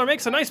 And Wheeler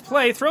makes a nice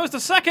play, throws to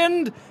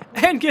second,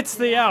 and gets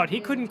the out. He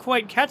couldn't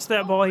quite catch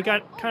that ball. He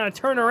got kind of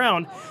turned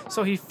around.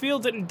 So he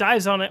fields it and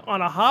dives on it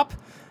on a hop.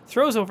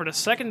 Throws over to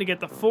second to get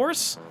the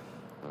force.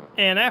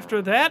 And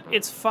after that,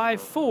 it's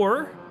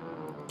 5-4.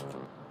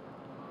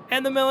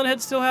 And the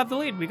Melonheads still have the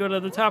lead. We go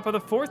to the top of the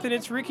 4th, and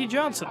it's Ricky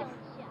Johnson.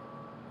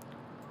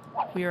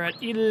 We are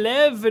at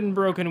 11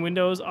 broken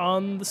windows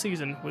on the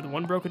season, with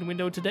 1 broken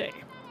window today.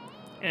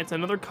 And it's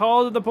another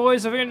call to the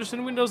boys of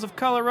Anderson Windows of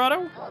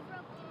Colorado.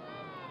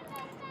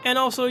 And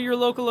also your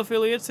local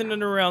affiliates in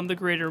and around the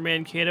greater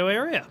Mankato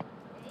area.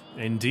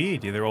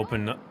 Indeed. They're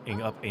opening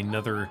up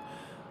another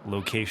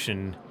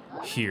location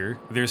here.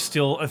 They're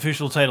still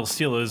official title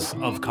Steelers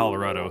of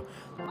Colorado.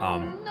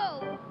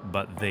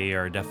 But they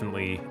are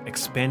definitely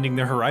expanding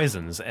their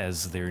horizons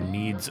as their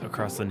needs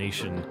across the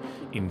nation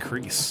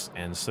increase,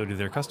 and so do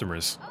their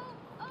customers.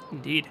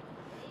 Indeed.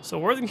 So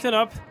Worthington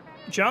up,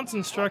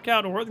 Johnson struck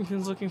out, and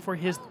Worthington's looking for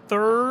his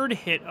 3rd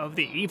hit of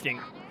the evening.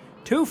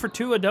 2 for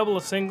 2, a double,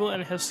 a single,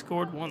 and has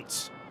scored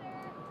once.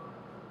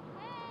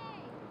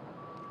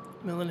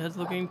 Melonheads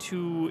looking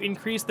to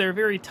increase their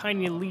very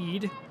tiny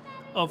lead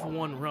of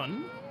 1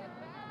 run.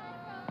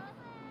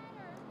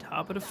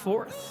 Top of the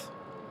 4th.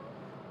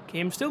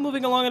 Game still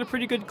moving along at a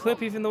pretty good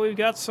clip, even though we've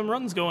got some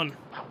runs going.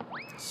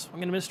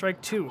 Swing and a miss, strike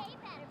 2.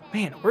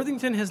 Man,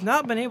 Worthington has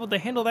not been able to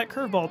handle that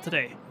curveball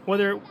today,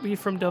 whether it be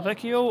from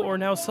Delvecchio or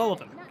now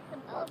Sullivan.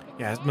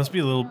 Yeah, he must be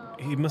a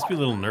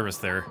little nervous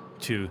there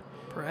too.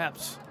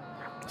 Perhaps.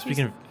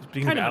 Speaking of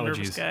Kind of a allergies,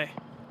 nervous guy.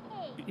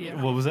 Yeah.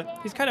 What was it?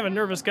 He's kind of a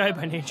nervous guy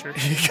by nature.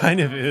 He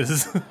kind of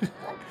is.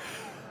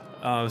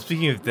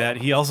 Speaking of that,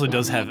 he also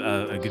does have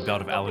a good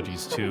bout of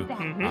allergies too.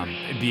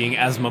 Being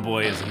asthma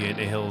boy, as he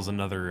inhales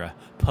another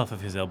puff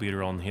of his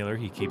albuterol inhaler,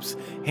 he keeps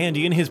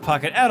handy in his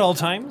pocket at all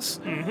times,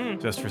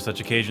 just for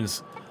such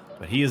occasions.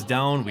 But he is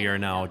down. We are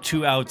now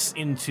 2 outs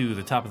into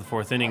the top of the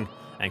 4th inning,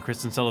 and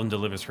Kristen Sullivan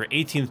delivers her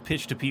 18th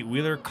pitch to Pete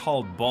Wheeler,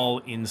 called ball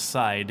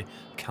inside,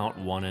 count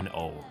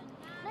 1-0.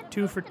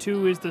 2 for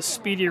 2 is the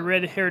speedy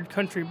red-haired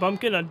country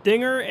bumpkin, a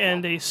dinger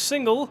and a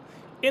single.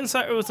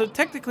 Inside, it was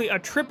technically a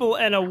triple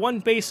and a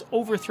 1-base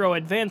overthrow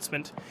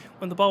advancement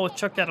when the ball was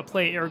chucked out of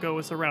play, ergo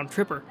it's a round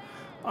tripper.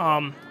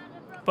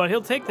 But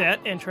he'll take that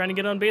and trying to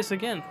get on base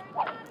again.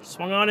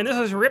 Swung on, and this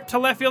is ripped to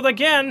left field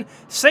again.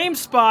 Same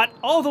spot,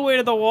 all the way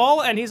to the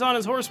wall, and he's on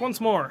his horse once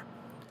more.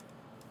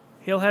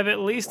 He'll have at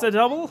least a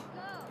double.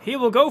 He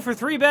will go for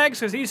 3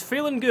 bags because he's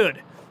feeling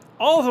good.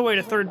 All the way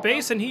to third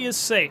base, and he is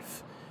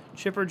safe.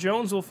 Chipper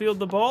Jones will field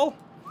the ball.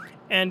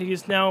 And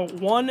he's now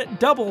 1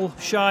 double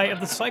shy of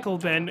the cycle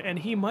bend, and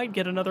he might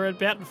get another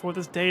at-bat before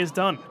this day is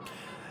done.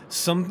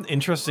 Some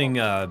interesting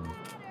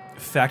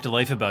fact of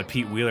life about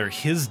Pete Wheeler.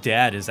 His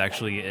dad is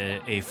actually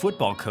a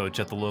football coach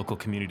at the local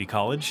community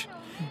college,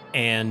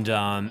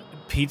 and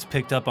Pete's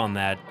picked up on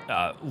that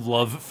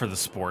love for the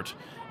sport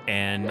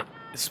and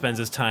spends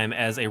his time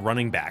as a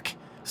running back.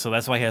 So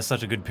that's why he has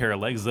such a good pair of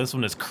legs. This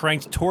one is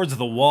cranked towards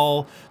the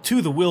wall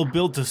to the will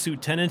built to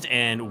suit Tennant,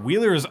 and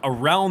Wheeler's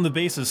around the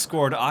bases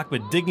scored.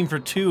 Ahmed digging for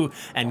 2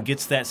 and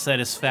gets that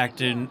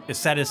satisfactory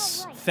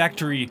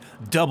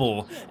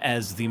double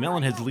as the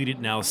Melonheads lead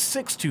it now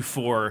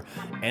 6-4,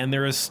 and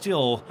there is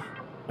still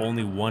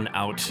only 1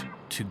 out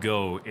to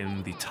go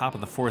in the top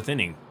of the 4th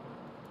inning.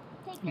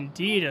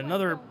 Indeed,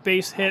 another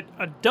base hit,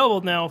 a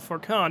double now for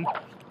Kahn.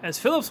 As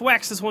Phillips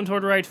whacks this one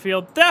toward right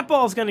field, that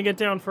ball's going to get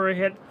down for a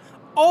hit.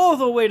 All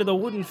the way to the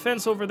wooden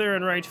fence over there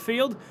in right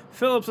field.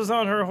 Phillips is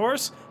on her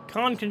horse.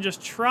 Kahn can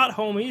just trot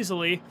home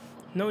easily.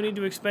 No need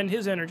to expend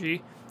his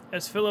energy,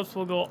 as Phillips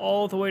will go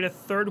all the way to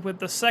third with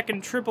the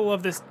 2nd triple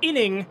of this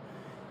inning,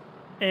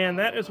 and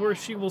that is where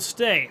she will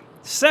stay.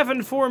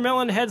 7-4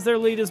 Melonheads, their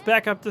lead is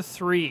back up to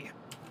 3.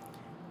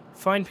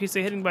 Fine piece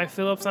of hitting by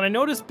Phillips, and I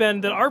noticed, Ben,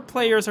 that our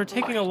players are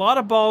taking a lot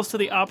of balls to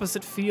the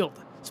opposite field.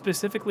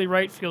 Specifically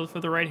right field for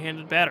the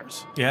right-handed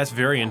batters. Yeah, that's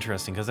very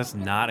interesting because that's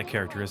not a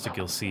characteristic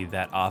you'll see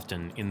that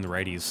often in the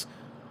righties.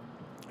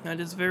 That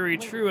is very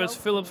true, as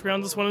Phillips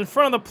grounds this one in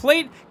front of the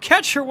plate.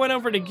 Catcher went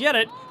over to get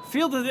it,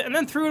 fielded it, and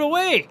then threw it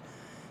away.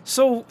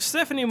 So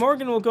Stephanie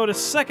Morgan will go to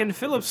second.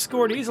 Phillips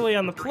scored easily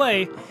on the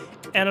play,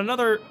 and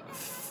another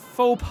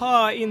faux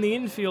pas in the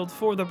infield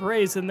for the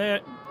Braves, and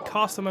that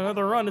cost them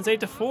another run. It's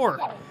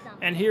 8-4.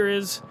 And here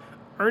is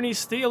Ernie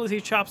Steele as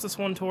he chops this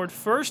one toward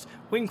first.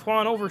 Wing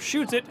Kwan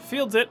overshoots it,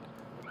 fields it,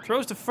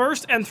 throws to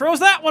first, and throws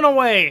that one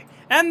away.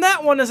 And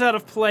that one is out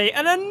of play,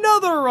 and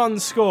another run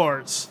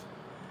scores.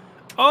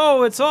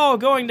 Oh, it's all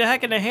going to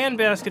heck in a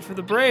handbasket for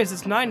the Braves.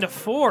 It's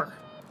 9-4.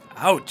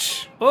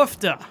 Ouch.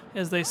 Oofda,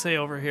 as they say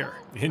over here.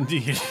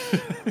 Indeed.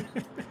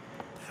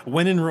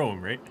 When in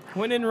Rome, right?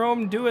 When in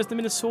Rome, do as the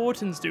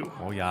Minnesotans do.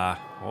 Oh, yeah.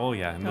 Oh,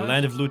 yeah. In the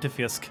land of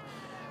lutefisk.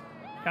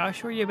 Yeah,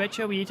 sure, you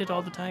betcha. We eat it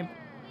all the time.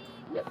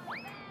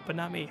 But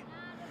not me.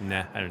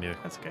 Nah, I don't do it.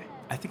 That's okay.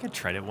 I think I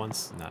tried it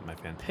once. Not my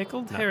fan.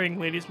 Pickled herring,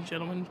 ladies and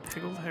gentlemen.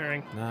 Pickled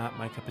herring. Not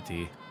my cup of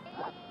tea.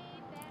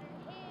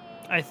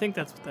 I think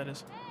that's what that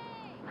is.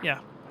 Yeah.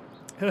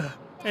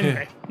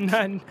 Anyway,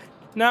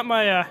 not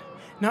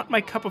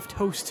my cup of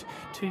toast,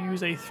 to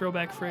use a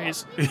throwback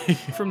phrase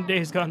from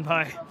days gone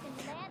by.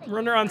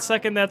 Runner on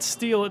second, that's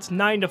Steele. It's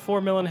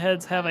 9-4. Millen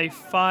Heads have a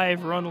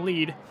 5-run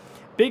lead.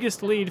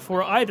 Biggest lead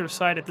for either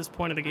side at this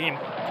point of the game.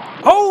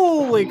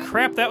 Holy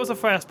crap, that was a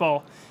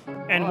fastball.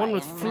 And one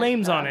with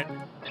flames on it.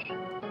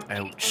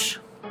 Ouch.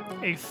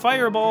 A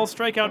fireball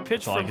strikeout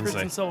pitch all I from can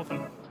Kristen say.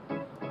 Sullivan.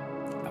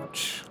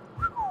 Ouch.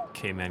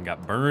 K-Man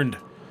got burned.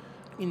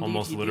 Indeed,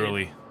 Almost he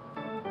literally.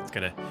 It's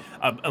got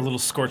a little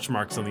scorch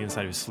marks on the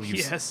inside of his did.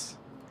 sleeves. Yes.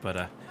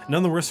 But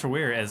none the worse for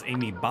wear as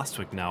Amy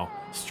Bostwick now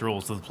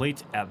strolls to the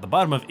plate at the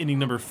bottom of inning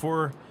number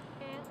 4.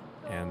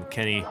 And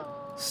Kenny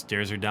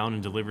stares her down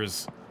and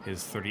delivers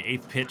his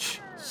 38th pitch.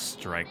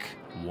 Strike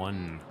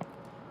 1.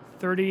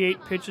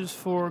 38 pitches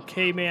for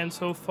K-Man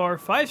so far.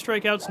 5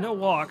 strikeouts, no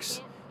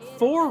walks.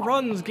 4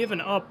 runs given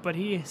up, but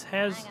he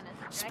has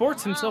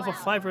sports himself a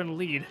 5-run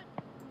lead.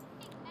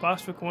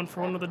 Bostwick 1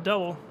 for 1 with a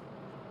double.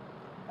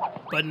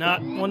 But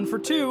not 1 for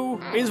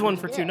 2. Is 1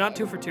 for 2, not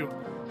 2 for 2.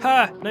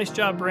 Ha! Nice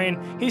job, Brain.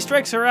 He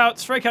strikes her out.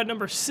 Strikeout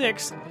number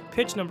 6,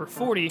 pitch number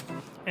 40.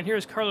 And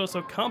here's Carlos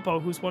Ocampo,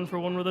 who's 1 for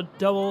 1 with a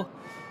double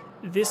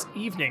this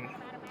evening.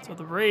 So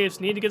the Braves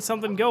need to get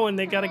something going.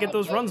 They got to get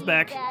those runs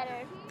back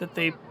that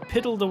they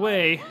piddled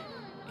away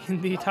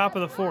in the top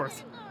of the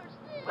 4th.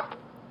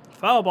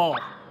 Foul ball.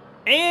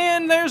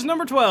 And there's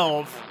number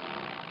 12.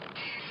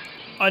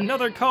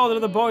 Another call to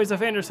the boys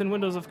of Anderson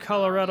Windows of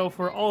Colorado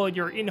for all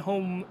your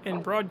in-home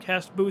and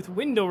broadcast booth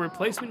window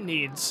replacement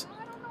needs.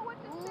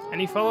 And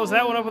he follows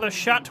that one up with a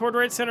shot toward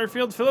right center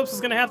field. Phillips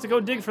is going to have to go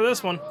dig for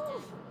this one.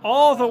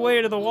 All the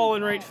way to the wall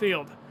in right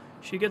field.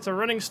 She gets a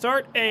running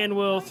start and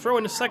will throw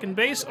into second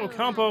base.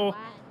 Ocampo,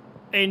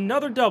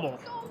 another double.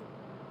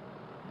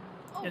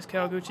 As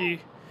Kawaguchi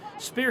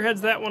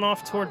spearheads that one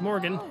off toward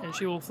Morgan, and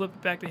she will flip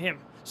it back to him.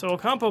 So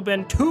Ocampo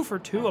been 2 for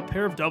 2, a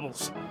pair of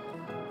doubles.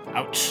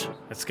 Ouch.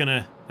 That's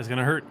gonna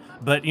hurt.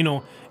 But, you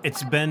know,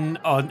 it's been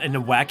in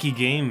a wacky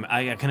game.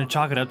 I kind of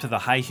chalk it up to the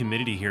high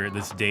humidity here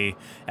this day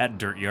at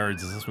Dirt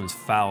Yards, as this one's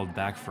fouled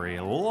back for a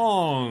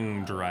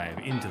long drive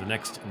into the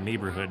next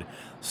neighborhood.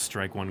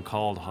 Strike 1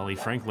 called. Holly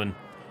Franklin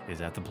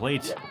is at the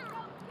plate.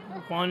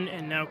 1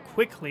 and now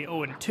quickly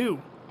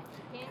 0-2.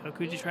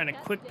 Kawaguchi trying to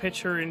quick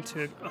pitch her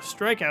into a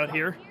strikeout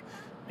here.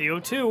 The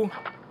 0-2.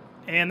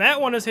 And that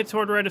one is hit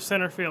toward right of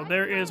center field.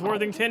 There is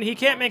Worthington. He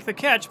can't make the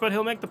catch, but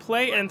he'll make the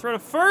play and throw to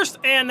first,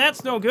 and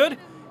that's no good.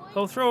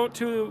 He'll throw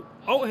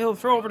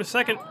over to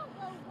second.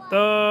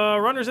 The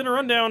runner's in a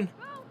rundown.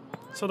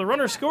 So the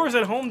runner scores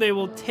at home. They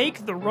will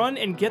take the run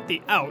and get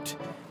the out.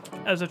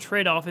 As a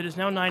trade-off, it is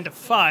now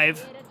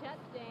 9-5.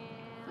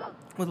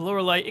 With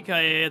Lorelei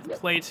Ikaye at the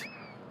plate.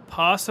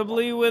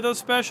 Possibly with a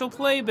special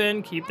play,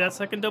 Ben. Keep that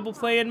second double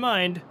play in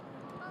mind.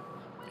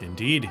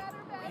 Indeed.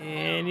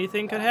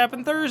 Anything could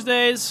happen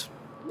Thursdays.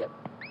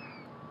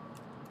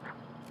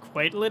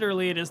 Quite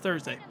literally, it is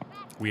Thursday.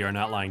 We are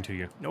not lying to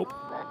you. Nope.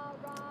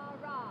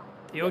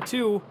 The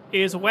 0-2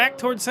 is whacked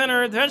toward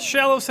center. That's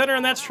shallow center,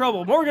 and that's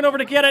trouble. Morgan over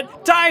to get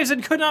it. Dives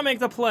and could not make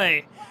the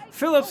play.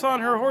 Phillips on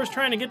her horse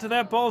trying to get to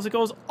that ball as it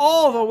goes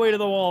all the way to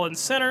the wall in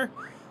center.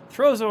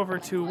 Throws over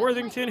to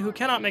Worthington, who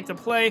cannot make the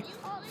play.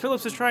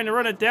 Phillips is trying to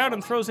run it down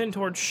and throws in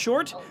towards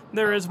short.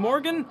 There is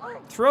Morgan.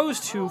 Throws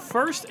to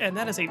first, and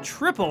that is a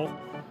triple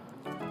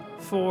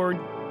for, I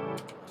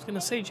was going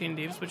to say Jane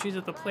Davis, but she's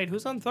at the plate.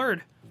 Who's on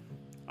third?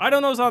 I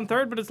don't know who's on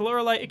third, but it's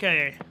Lorelei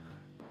Ikaye.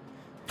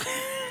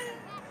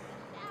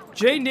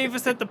 Jane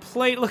Davis at the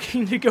plate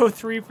looking to go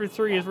 3 for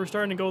 3 as we're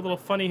starting to go a little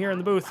funny here in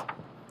the booth.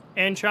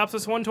 And chops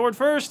this one toward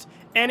first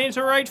and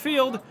into right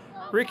field.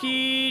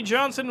 Ricky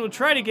Johnson will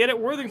try to get it.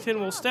 Worthington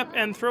will step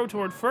and throw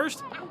toward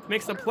first.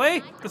 Makes the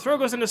play. The throw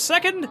goes into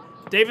second.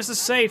 Davis is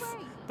safe.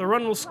 The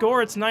run will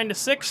score. It's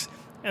 9-6.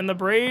 And the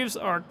Braves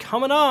are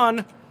coming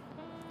on.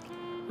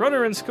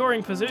 Runner in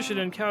scoring position,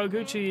 and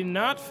Kawaguchi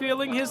not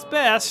feeling his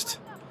best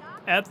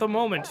at the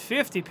moment.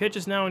 50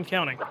 pitches now and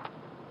counting.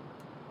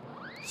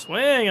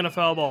 Swing and a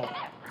foul ball.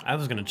 I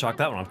was going to chalk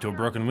that one up to a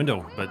broken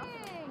window, but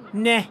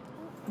Nah.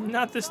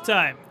 Not this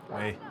time.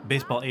 My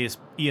baseball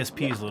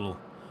ESP is a little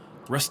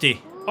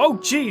rusty. Oh,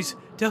 jeez.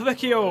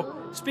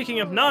 Delvecchio, speaking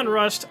of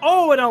non-rust.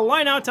 Oh, and a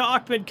line out to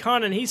Ahmed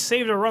Khan, and he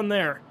saved a run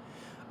there.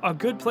 A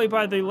good play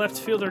by the left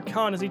fielder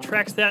Khan as he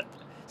tracks that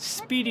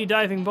speedy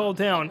diving ball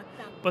down.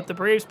 But the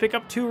Braves pick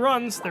up 2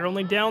 runs. They're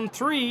only down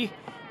 3.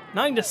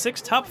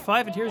 9-6, top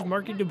 5, and here's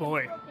Marky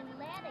DuBois.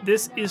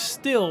 This is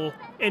still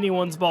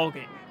anyone's ball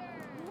game.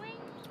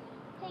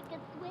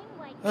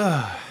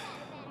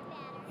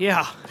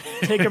 Yeah,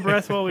 take a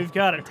breath while we've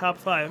got it. Top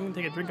 5. I'm going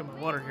to take a drink of my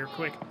water here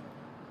quick.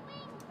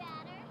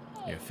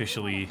 The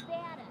officially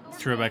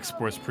Throwback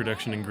Sports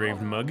Production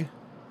engraved mug.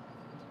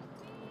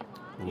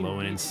 Low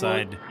and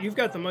inside. Well, you've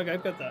got the mug.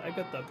 I've got the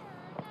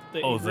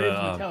engraved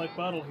metallic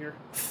bottle here.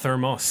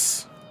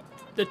 Thermos.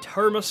 The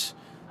thermos.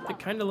 It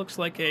kind of looks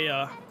like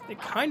a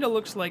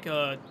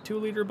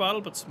 2-liter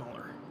bottle, but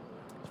smaller.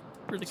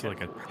 Really It's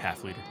like a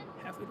half-liter.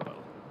 half-liter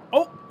bottle.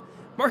 Oh,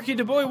 Marky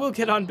DuBois will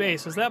get on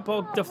base as that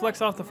ball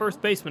deflects off the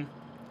first baseman,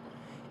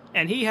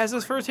 and he has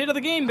his first hit of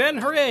the game. Ben,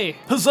 hooray!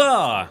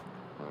 Huzzah!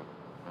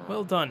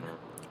 Well done,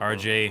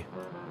 RJ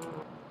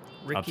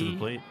up to the Ricky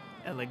plate.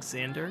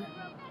 Alexander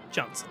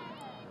Johnson.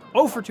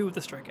 0 for 2 with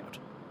the strikeout.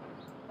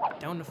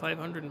 Down to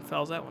 500 and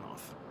fouls that one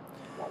off.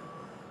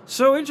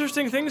 So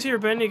interesting things here,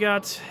 Ben. You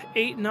got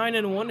 8, 9,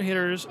 and 1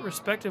 hitters,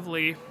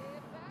 respectively,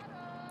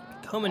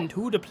 coming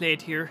to the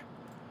plate here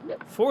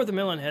for the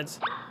Melonheads.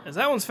 As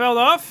that one's fouled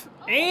off,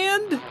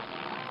 and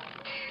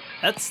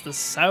that's the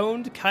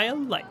sound Kyle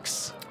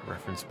likes.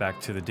 Reference back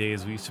to the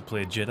days we used to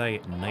play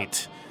Jedi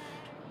Knight.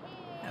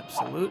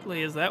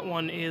 Absolutely, as that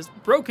one is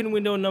broken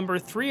window number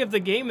 3 of the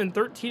game and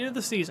 13 of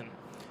the season.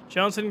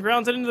 Johnson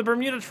grounds it into the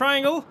Bermuda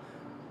Triangle,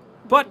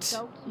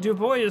 but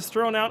DuBois is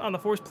thrown out on the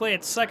forced play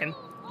at second.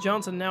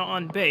 Johnson now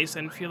on base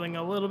and feeling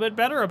a little bit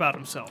better about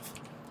himself.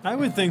 I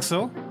would think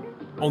so.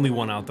 Only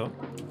one out, though.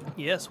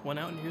 Yes, 1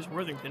 out, and here's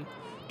Worthington.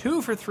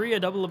 2 for 3, a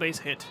double, a base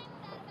hit.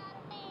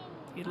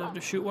 He'd love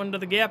to shoot one to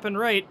the gap and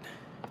right.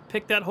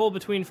 Pick that hole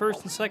between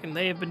first and second.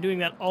 They have been doing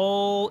that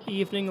all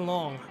evening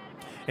long.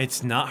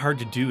 It's not hard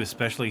to do,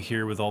 especially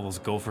here with all those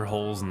gopher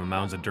holes and the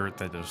mounds of dirt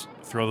that just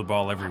throw the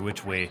ball every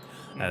which way.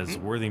 As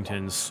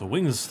Worthington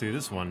swings through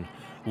this one.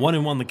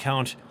 1-1 the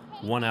count,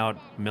 1 out.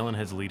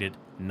 Melonheads lead it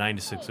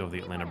 9-6 over the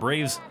Atlanta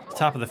Braves.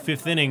 Top of the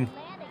 5th inning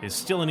is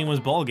still anyone's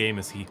ball game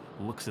as he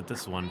looks at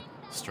this one.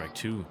 Strike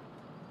 2.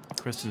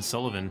 Kristen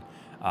Sullivan.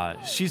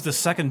 She's the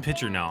second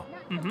pitcher now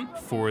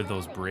for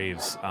those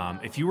Braves.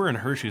 If you were in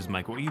her shoes,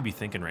 Mike, what would you be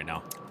thinking right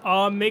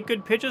now? Make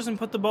good pitches and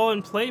put the ball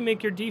in play.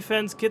 Make your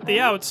defense get the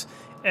outs,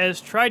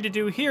 as tried to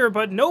do here,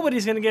 but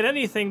nobody's going to get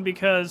anything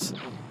because,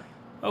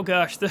 oh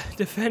gosh, the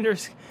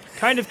defender's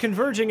kind of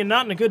converging and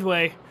not in a good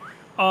way.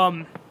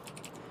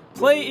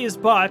 Play is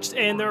botched,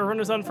 and there are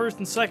runners on first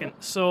and second.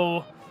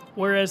 So,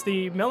 whereas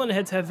the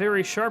Melonheads have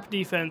very sharp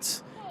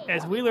defense,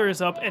 as Wheeler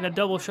is up and a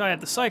double shy at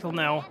the cycle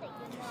now,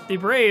 the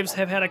Braves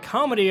have had a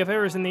comedy of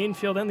errors in the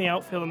infield and the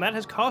outfield, and that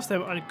has cost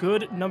them a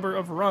good number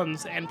of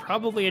runs and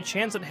probably a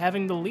chance at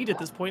having the lead at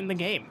this point in the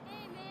game.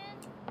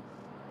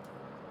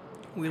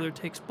 Wheeler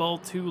takes ball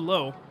 2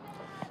 low.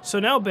 So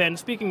now, Ben,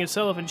 speaking of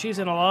Sullivan, she's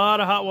in a lot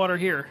of hot water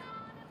here.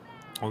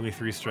 Only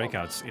 3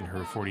 strikeouts in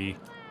her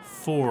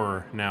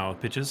 44 now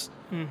pitches.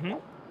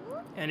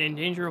 And in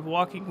danger of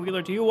walking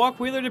Wheeler. Do you walk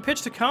Wheeler to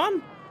pitch to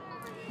Khan?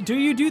 Do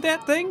you do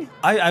that thing?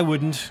 I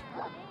wouldn't,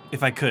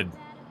 if I could.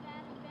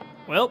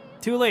 Well,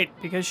 too late,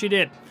 because she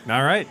did.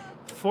 All right.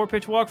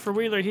 4-pitch walk for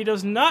Wheeler. He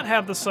does not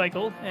have the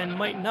cycle, and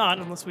might not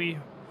unless we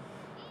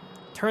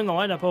turn the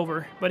lineup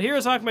over. But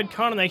here's Ahmed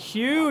Khan in a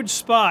huge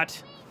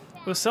spot,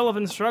 with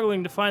Sullivan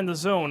struggling to find the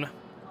zone.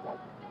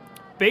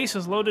 Base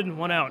is loaded and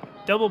 1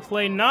 out. Double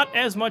play not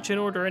as much in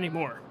order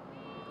anymore.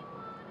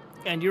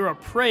 And you're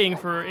praying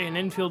for an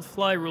infield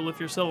fly rule if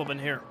you're Sullivan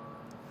here.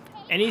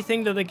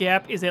 Anything to the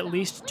gap is at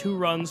least 2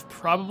 runs,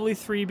 probably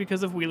 3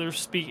 because of Wheeler's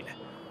speed.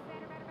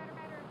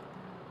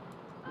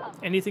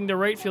 Anything to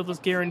right field is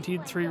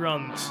guaranteed 3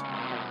 runs.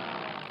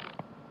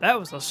 That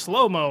was a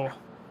slow-mo,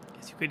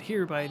 as you could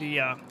hear by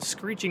the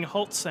screeching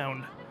halt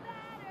sound.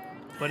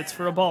 But it's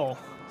for a ball.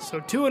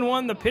 So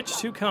 2-1, the pitch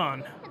to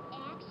Khan.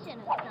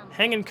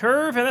 Hanging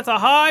curve, and that's a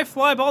high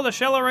fly ball to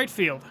shallow right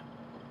field.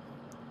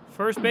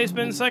 First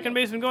baseman, second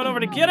baseman going over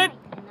to get it,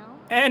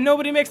 and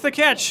nobody makes the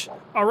catch.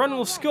 A run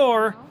will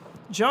score.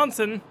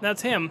 Johnson,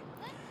 that's him.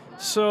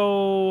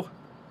 So,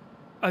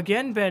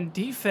 again, Ben,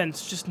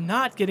 defense just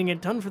not getting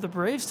it done for the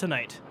Braves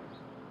tonight.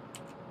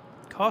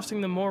 Costing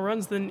them more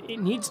runs than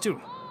it needs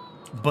to.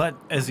 But,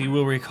 as you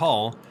will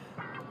recall,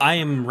 I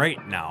am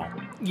right now.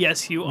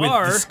 Yes, you with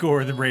are. The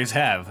score the Braves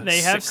have.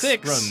 They have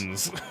 6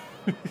 runs.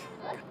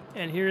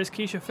 And here is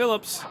Keisha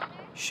Phillips.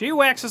 She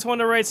whacks one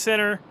to right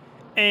center,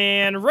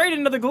 and right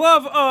into the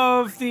glove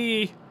of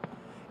the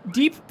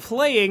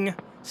deep-playing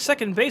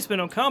second baseman,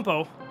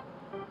 Ocampo.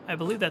 I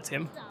believe that's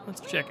him.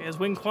 Let's check. As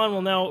Wing Kwan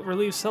will now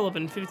relieve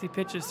Sullivan. 50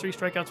 pitches, 3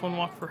 strikeouts, 1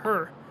 walk for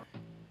her.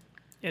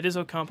 It is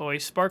Ocampo, a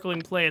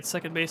sparkling play at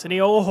second base, and he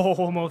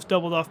almost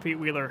doubled off Pete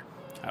Wheeler.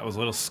 That was a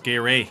little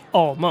scary.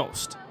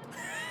 Almost.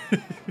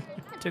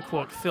 To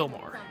quote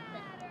Fillmore.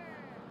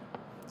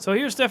 So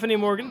here's Stephanie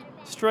Morgan.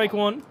 Strike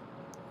one.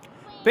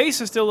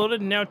 Base is still loaded,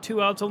 and now 2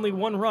 outs, only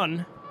 1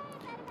 run.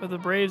 But the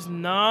Braves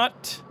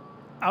not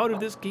out of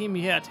this game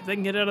yet. If they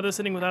can get out of this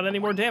inning without any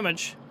more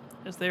damage,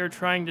 as they are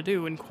trying to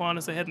do, and Kwan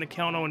is ahead in the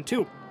count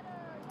 0-2.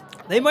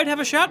 They might have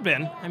a shot,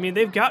 Ben. I mean,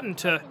 they've gotten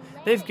to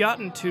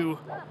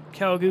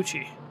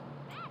Kawaguchi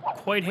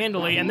quite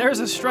handily, and there's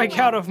a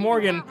strikeout of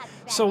Morgan.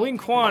 So Wing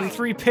Kwan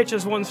 3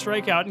 pitches, 1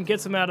 strikeout, and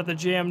gets him out of the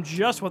jam,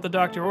 just what the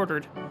doctor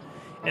ordered,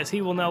 as he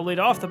will now lead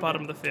off the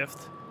bottom of the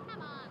 5th.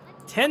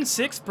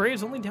 10-6,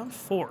 Braves only down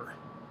 4.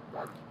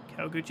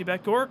 Kawaguchi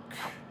back to work.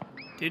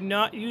 Did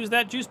not use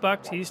that juice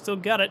box. He's still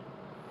got it.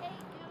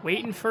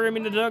 Waiting for him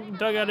in the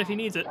dugout if he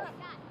needs it.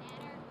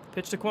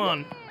 Pitch to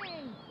Kwan.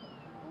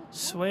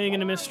 Swing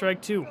and a miss,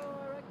 strike 2.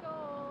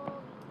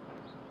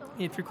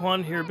 If you're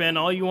Kwan here, Ben,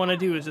 all you want to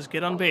do is just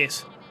get on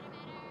base.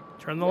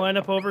 Turn the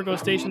lineup over, go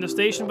station to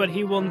station, but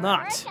he will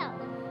not,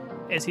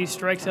 as he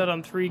strikes out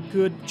on 3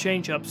 good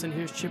changeups. And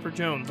here's Chipper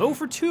Jones. 0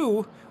 for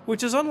 2,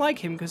 which is unlike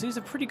him because he's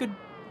a pretty good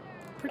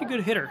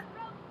hitter.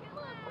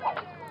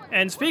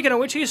 And speaking of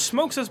which, he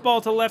smokes this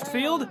ball to left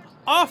field,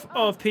 off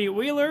of Pete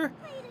Wheeler,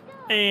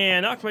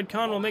 and Ahmed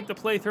Khan will make the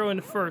play throw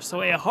into first.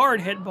 So a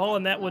hard hit ball,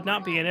 and that would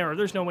not be an error.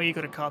 There's no way you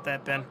could have caught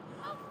that, Ben.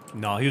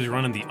 No, he was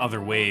running the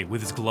other way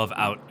with his glove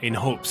out in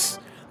hopes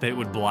that it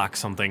would block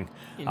something.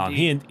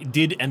 He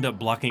did end up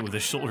blocking it with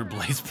his shoulder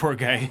blades. Poor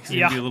guy. He's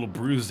going to be a little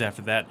bruised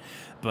after that.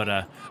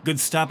 But good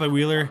stop by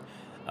Wheeler,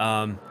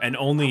 and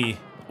only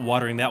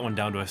watering that one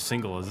down to a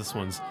single as this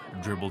one's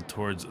dribbled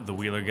towards the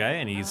Wheeler guy,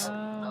 and he's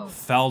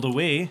fouled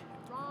away.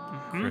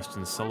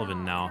 Kristen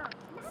Sullivan now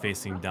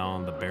facing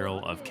down the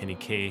barrel of Kenny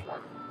Kay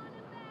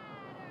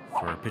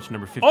for pitch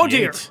number 58. Oh,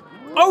 dear.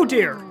 Oh,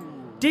 dear.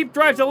 Deep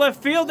drive to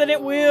left field, and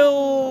it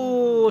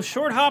will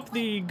short hop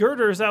the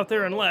girders out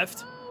there and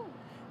left.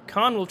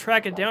 Khan will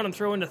track it down and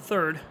throw into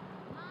third.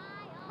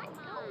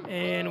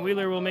 And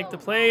Wheeler will make the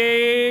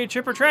play.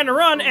 Chipper trying to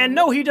run, and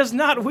no, he does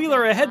not.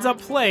 Wheeler, a heads-up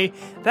play.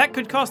 That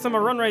could cost him a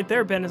run right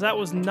there, Ben, as that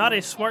was not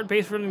a smart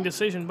base-running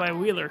decision by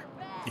Wheeler.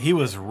 He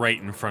was right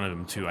in front of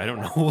him, too. I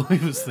don't know what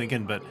he was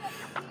thinking, but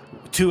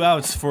 2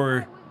 outs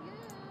for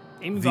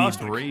Amy the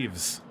Bostwick.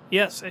 Braves.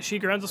 Yes, as she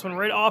grounds this one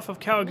right off of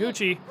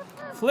Kawaguchi.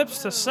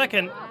 Flips to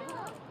second,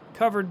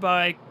 covered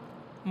by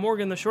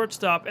Morgan, the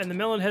shortstop, and the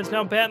Melonheads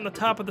now batting the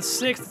top of the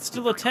 6th. It's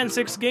still a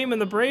 10-6 game in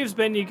the Braves,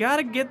 Ben. You got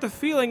to get the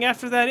feeling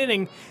after that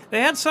inning.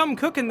 They had something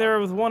cooking there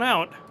with 1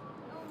 out.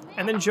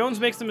 And then Jones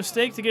makes the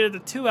mistake to get it to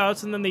 2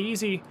 outs, and then the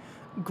easy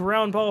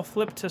ground ball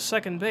flip to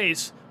second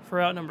base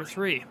for out number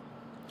 3.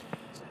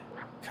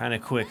 Kind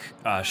of quick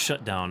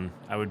shutdown.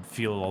 I would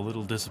feel a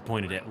little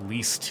disappointed, at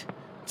least,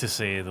 to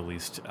say the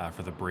least,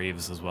 for the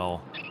Braves as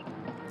well.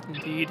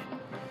 Indeed.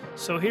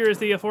 So here is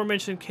the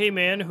aforementioned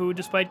K-Man, who,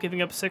 despite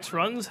giving up 6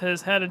 runs,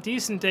 has had a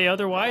decent day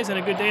otherwise and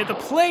a good day at the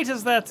plate,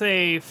 as that's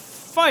a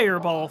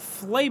fireball.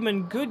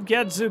 Flamin' good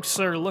gadzooks,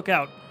 sir. Look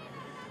out.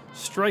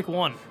 Strike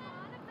 1.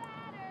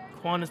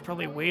 Kwan is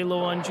probably way low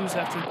on juice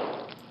after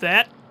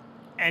that,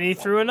 and he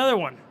threw another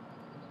one.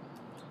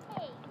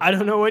 I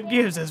don't know what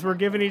gives, as we're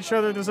giving each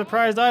other the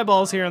surprised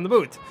eyeballs here in the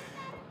booth.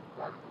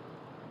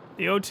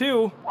 The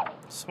 0-2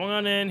 swung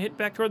on and hit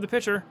back toward the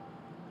pitcher.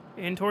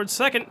 In towards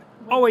second.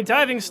 Oh, a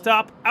diving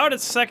stop out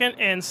at second,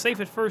 and safe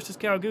at first is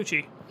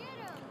Kawaguchi.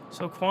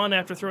 So Kwan,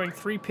 after throwing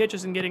 3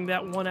 pitches and getting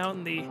that 1 out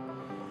in the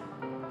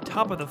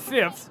top of the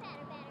 5th,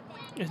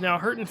 is now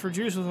hurting for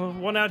juice with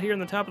 1 out here in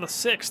the top of the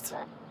 6th.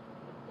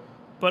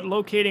 But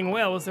locating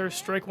well as there's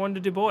strike 1 to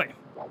Dubois.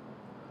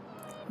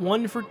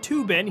 1 for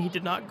 2, Ben. He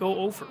did not go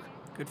over.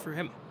 Good for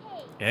him.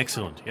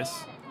 Excellent.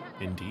 Yes,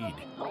 indeed.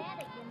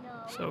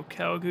 So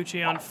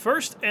Kawaguchi on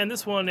first, and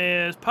this one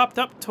is popped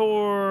up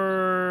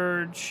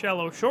toward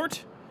shallow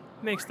short.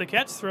 Makes the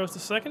catch, throws to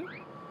second,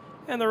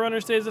 and the runner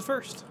stays at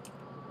first.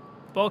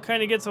 Ball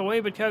kind of gets away,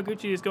 but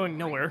Kawaguchi is going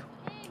nowhere.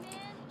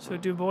 So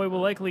Dubois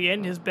will likely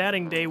end his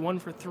batting day 1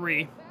 for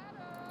 3.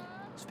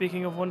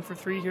 Speaking of 1 for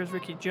 3, here's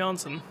Ricky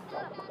Johnson.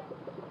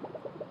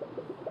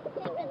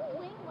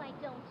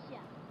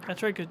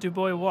 That's right, because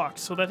Dubois walked,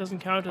 so that doesn't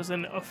count as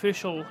an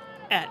official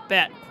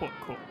at-bat,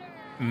 quote-unquote.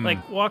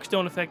 Like, walks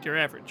don't affect your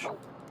average.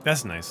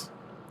 That's nice.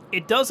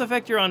 It does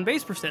affect your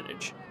on-base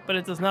percentage, but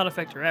it does not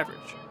affect your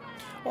average.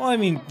 Well, I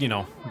mean,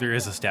 there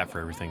is a stat for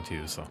everything,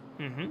 too, so.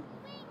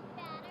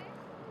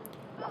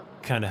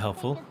 Kind of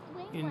helpful.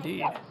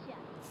 Indeed.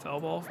 Foul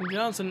ball from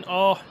Johnson.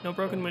 Oh, no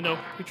broken window.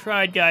 We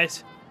tried,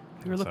 guys.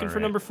 We were looking for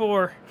number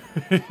 4.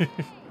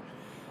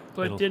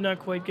 But did not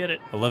quite get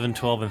it. 11,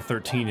 12, and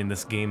 13 in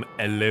this game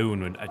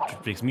alone.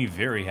 It makes me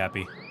very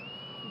happy.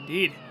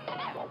 Indeed.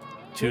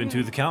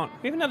 2-2 the count.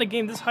 We haven't had a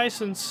game this high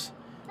since...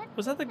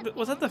 Was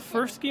that the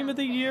first game of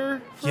the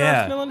year for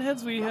Yeah. us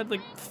Melonheads? We had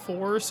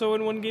 4 or so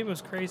in one game. It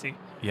was crazy.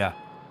 Yeah.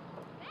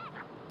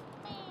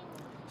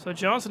 So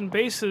Johnson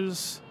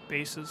bases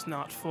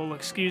not full.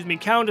 Excuse me.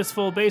 Count as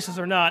full. Bases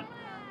are not.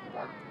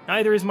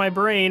 Neither is my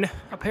brain,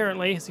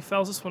 apparently, as he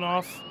fouls this one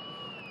off.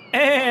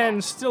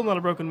 And still not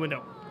a broken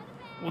window.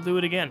 We'll do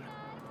it again.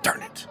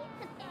 Darn it.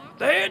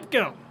 There it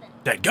go.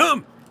 That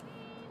gum.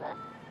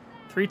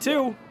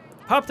 3-2.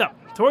 Popped up.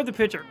 toward the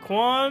pitcher.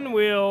 Kwon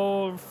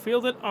will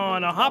field it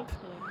on a hop.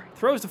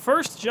 Throws to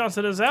first.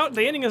 Johnson is out.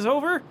 The inning is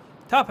over.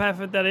 Top half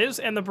of it, that is.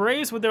 And the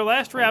Braves, with their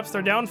last wraps,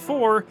 they're down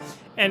 4.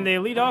 And they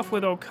lead off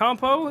with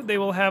Ocampo. They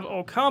will have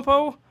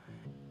Ocampo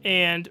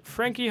and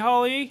Frankie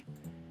Holly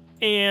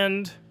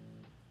and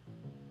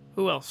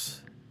who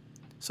else?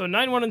 So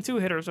 9, 1, and 2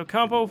 hitters.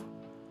 Ocampo.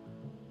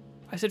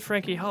 I said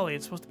Frankie Holly.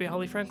 It's supposed to be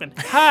Holly Franklin.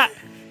 Ha!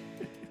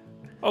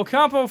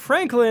 Ocampo,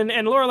 Franklin,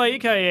 and Lorelei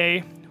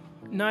Ikaye.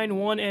 9,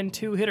 1, and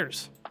 2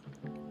 hitters.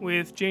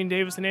 With Jane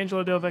Davis and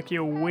Angela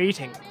Delvecchio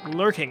waiting,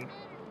 lurking.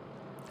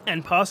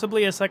 And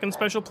possibly a second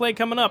special play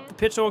coming up. The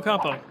pitch to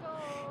Ocampo.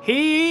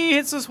 He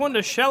hits this one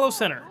to shallow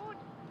center.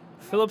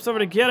 Phillips over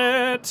to get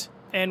it.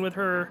 And with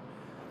her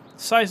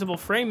sizable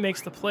frame,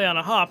 makes the play on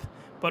a hop.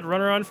 But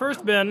runner on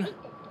first, Ben.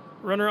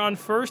 Runner on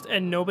first,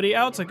 and nobody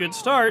out's a good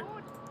start.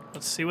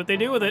 Let's see what they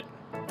do with it.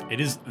 It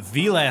is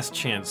the last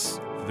chance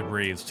for the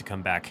Braves to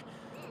come back.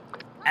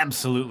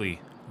 Absolutely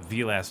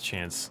the last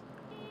chance.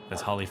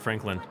 As Holly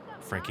Franklin,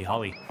 Frankie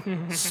Holly,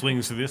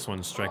 swings through this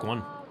one, strike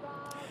 1.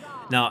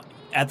 Now,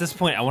 at this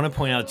point, I want to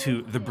point out,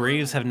 too, the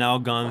Braves have now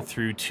gone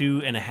through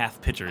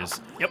 2.5 pitchers.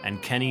 Yep.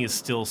 And Kenny is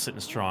still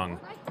sitting strong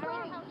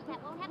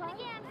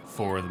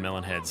for the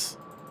Melonheads.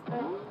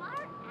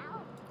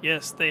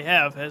 Yes, they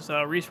have, as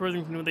Reese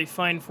Worthington with a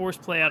fine force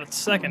play out at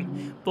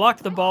second.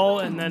 Blocked the ball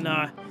and then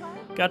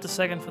got to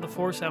second for the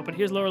force out. But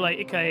here's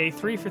Lorelei Ikaye,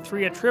 3 for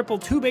 3, a triple,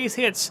 2 base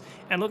hits,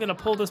 and looking to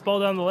pull this ball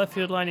down the left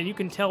field line. And you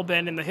can tell,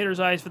 Ben, in the hitter's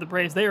eyes for the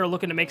Braves, they are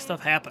looking to make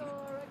stuff happen.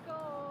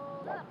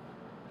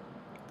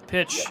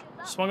 Pitch,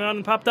 swung on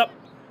and popped up.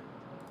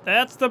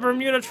 That's the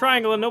Bermuda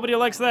Triangle, and nobody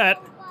likes that.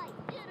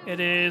 It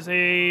is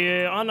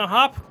on the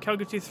hop.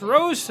 Kawaguchi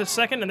throws to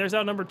second, and there's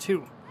out number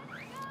 2.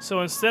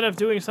 So instead of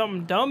doing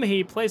something dumb,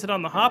 he plays it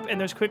on the hop, and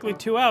there's quickly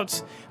 2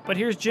 outs. But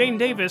here's Jane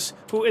Davis,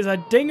 who is a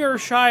dinger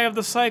shy of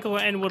the cycle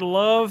and would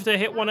love to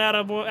hit one out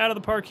of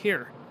the park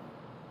here.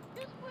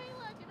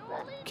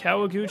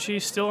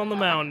 Kawaguchi still on the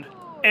mound.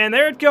 And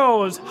there it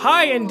goes,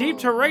 high and deep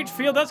to right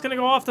field. That's going to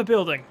go off the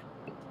building.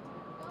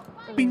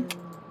 Bink.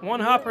 One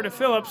hopper to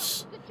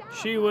Phillips.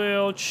 She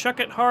will chuck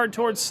it hard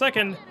towards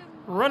second.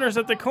 Runners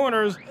at the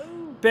corners.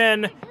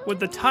 Ben with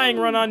the tying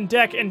run on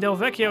deck, and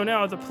Delvecchio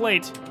now at the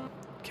plate.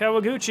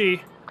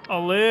 Kawaguchi, a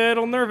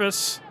little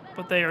nervous,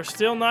 but they are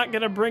still not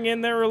going to bring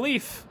in their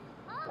relief.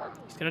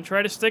 He's going to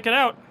try to stick it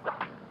out.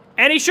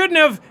 And he shouldn't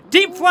have.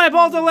 Deep fly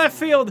ball to left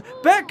field.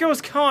 Back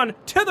goes Khan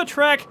to the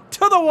track,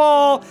 to the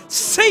wall.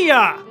 See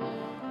ya!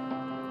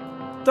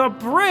 The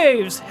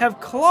Braves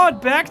have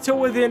clawed back to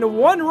within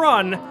 1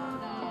 run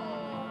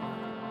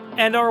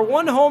and are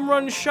 1 home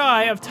run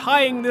shy of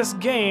tying this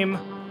game.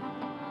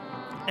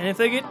 And if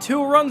they get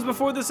 2 runs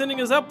before this inning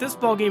is up, this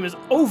ball game is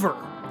over.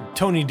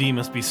 Tony D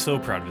must be so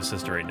proud of his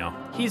sister right now.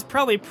 He's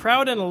probably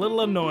proud and a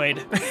little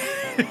annoyed.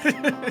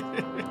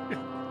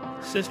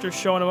 Sister's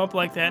showing him up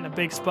like that in a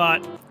big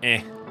spot.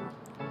 He'll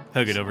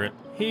get over it.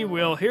 He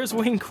will. Here's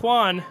Wing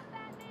Kwon.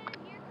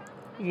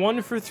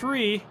 1 for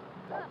 3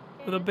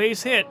 with a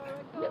base hit.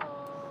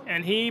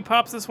 And he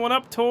pops this one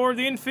up toward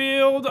the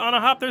infield. On a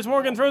hop, there's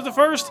Morgan. Throws to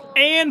first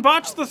and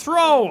botched the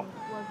throw.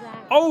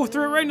 Oh,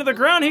 threw it right into the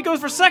ground. He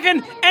goes for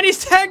second, and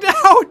he's tagged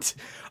out.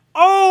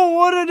 Oh,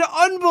 what an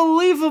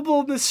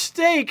unbelievable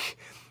mistake.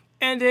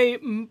 And a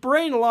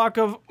brain lock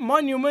of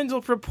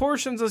monumental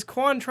proportions as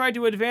Kwon tried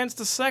to advance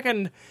to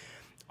second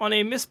on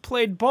a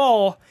misplayed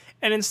ball.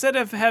 And instead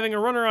of having a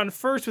runner on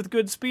first with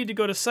good speed to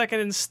go to second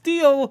and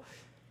steal,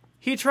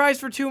 he tries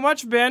for too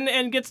much, Ben,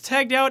 and gets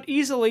tagged out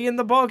easily, and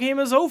the ball game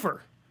is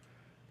over.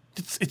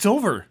 It's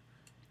over.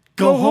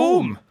 Go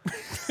home.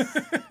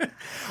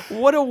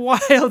 What a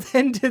wild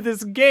end to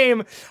this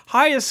game.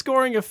 Highest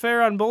scoring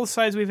affair on both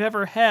sides we've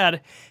ever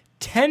had.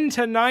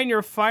 10-9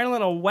 your final,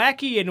 and a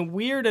wacky and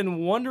weird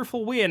and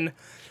wonderful win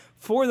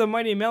for the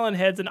mighty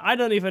Melonheads, and I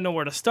don't even know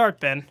where to start,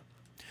 Ben.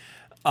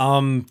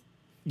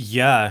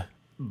 Yeah,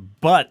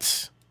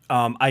 but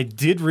I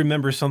did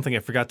remember something I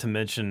forgot to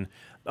mention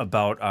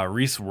about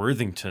Reese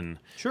Worthington.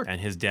 Sure. And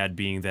his dad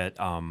being that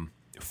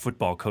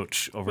football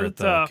coach over at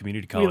the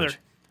community college. Wheeler.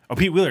 Oh,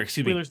 Pete Wheeler,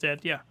 excuse me. Wheeler's dad,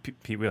 yeah.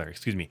 Pete Wheeler,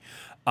 excuse me.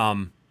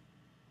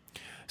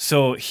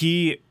 So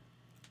he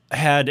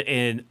had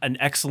an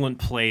excellent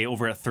play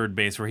over at third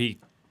base where he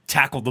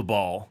tackled the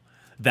ball.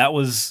 That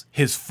was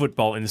his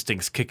football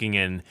instincts kicking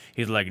in.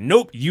 He's like,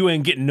 nope, you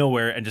ain't getting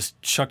nowhere, and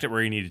just chucked it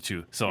where he needed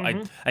to. So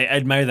I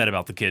admire that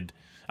about the kid.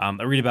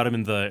 I read about him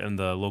in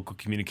the local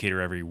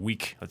communicator every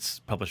week. That's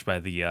published by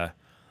the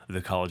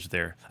college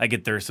there. I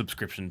get their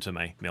subscription to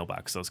my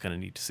mailbox, so it's kind of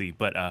neat to see.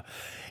 But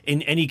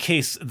in any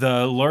case,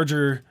 the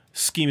larger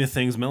scheme of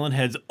things,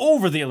 Melonheads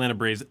over the Atlanta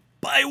Braves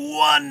by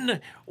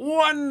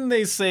one,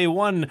 they say,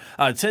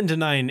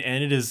 10-9,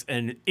 and it is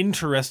an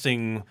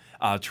interesting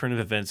turn of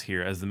events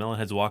here as the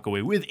Melonheads walk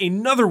away with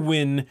another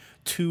win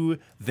to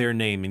their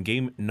name in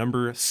game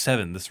number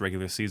 7 this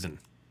regular season.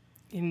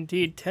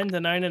 Indeed,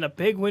 10-9, and a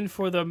big win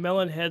for the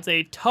Melonheads.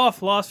 A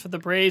tough loss for the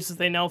Braves as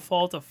they now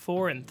fall to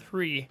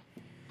 4-3.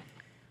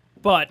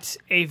 But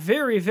a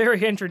very,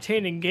 very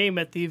entertaining game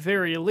at the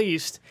very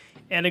least.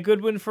 And a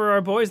good win for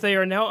our boys. They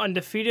are now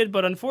undefeated,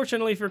 but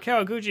unfortunately for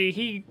Kawaguchi,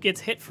 he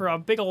gets hit for a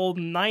big old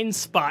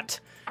 9-spot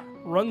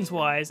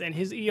runs-wise, and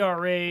his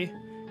ERA,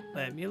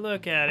 let me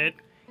look at it,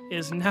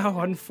 is now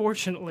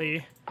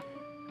unfortunately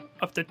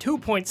up to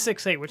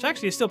 2.68, which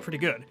actually is still pretty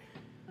good.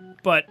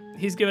 But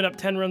he's given up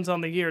 10 runs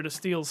on the year to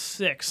Steele's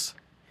 6.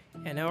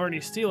 And now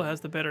Ernie Steele has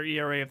the better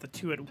ERA of the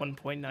two at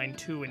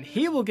 1.92, and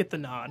he will get the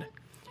nod.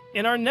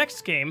 In our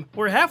next game,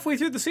 we're halfway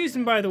through the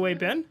season, by the way,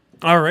 Ben.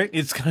 All right,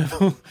 it's kind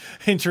of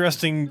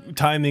interesting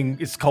timing.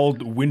 It's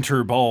called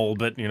winter ball,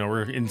 but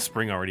we're in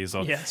spring already,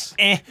 so Yes.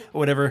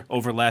 Whatever,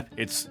 overlap.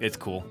 It's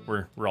cool.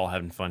 We're all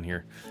having fun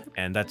here,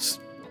 and that's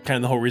kind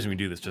of the whole reason we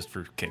do this, just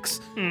for kicks.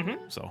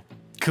 Mm-hmm. So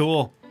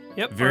cool.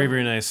 Yep.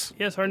 Very nice.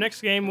 Yes, our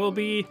next game will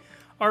be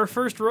our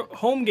first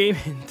home game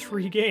in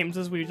 3 games,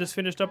 as we just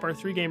finished up our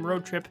 3-game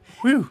road trip.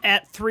 Woo.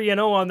 At 3-0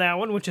 on that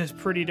one, which is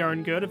pretty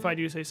darn good, if I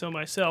do say so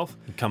myself.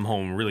 Come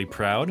home really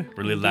proud,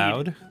 really Indeed.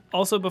 loud.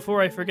 Also,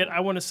 before I forget,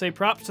 I want to say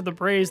props to the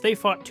Braves. They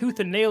fought tooth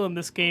and nail in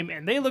this game,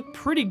 and they look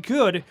pretty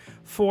good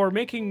for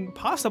making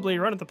possibly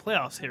a run at the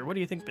playoffs here. What do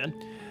you think, Ben?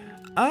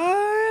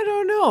 I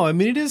don't know. I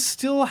mean, it is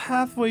still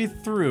halfway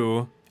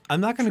through.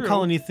 I'm not going to True.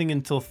 call anything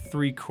until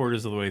 3/4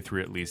 of the way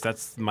through, at least.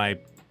 That's my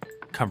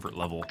comfort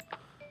level,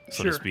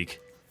 so to Sure. speak.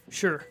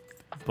 Sure.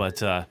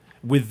 But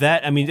with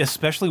that, I mean,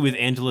 especially with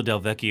Angelo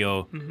Del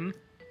Vecchio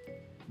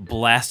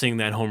blasting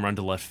that home run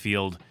to left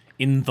field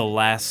in the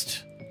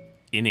last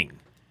inning.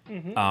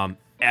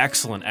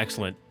 Excellent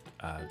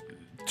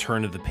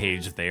turn of the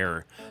page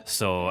there.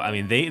 So, I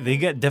mean, they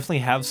definitely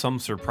have some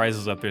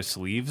surprises up their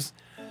sleeves.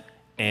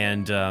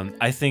 And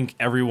I think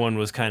everyone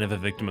was kind of a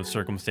victim of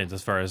circumstance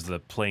as far as the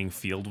playing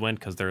field went,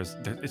 because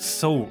it's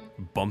so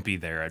bumpy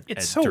there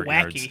at so dirt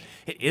wacky. yards.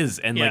 It is.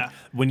 And Yeah. like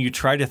when you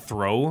try to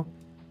throw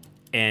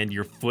and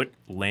your foot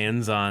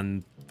lands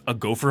on a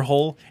gopher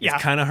hole, Yeah.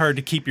 it's kind of hard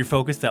to keep your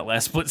focus that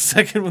last split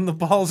second when the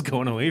ball's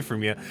going away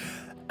from you.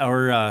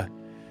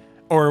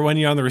 Or when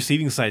you're on the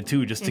receiving side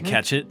too, just to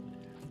catch it.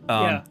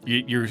 Yeah.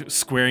 You're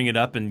squaring it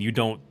up and you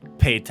don't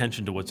pay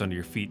attention to what's under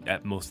your feet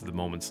at most of the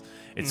moments.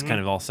 It's kind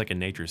of all second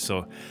nature.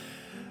 So,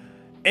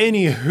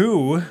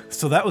 anywho,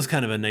 so that was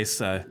kind of a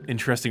nice,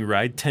 interesting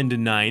ride.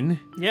 10-9.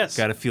 Yes.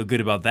 Got to feel good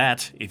about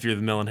that if you're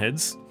the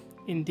Melonheads.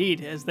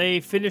 Indeed, as they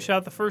finish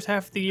out the first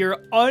half of the year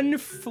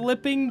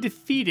unflipping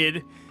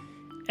defeated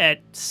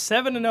at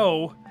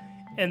 7-0,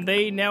 and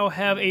they now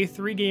have a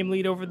 3-game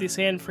lead over the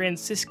San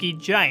Francisco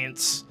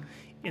Giants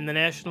in the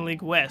National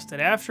League West.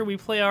 And after we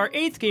play our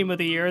 8th game of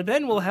the year,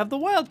 then we'll have the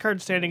wild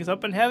card standings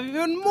up and have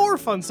even more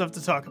fun stuff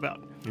to talk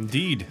about.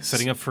 Indeed,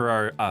 setting up for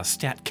our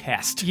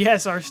StatCast.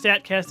 Yes, our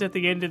StatCast at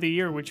the end of the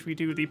year, which we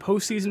do the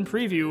postseason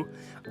preview,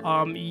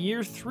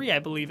 year 3, I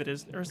believe it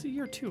is, or is it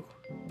year 2?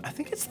 I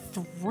think it's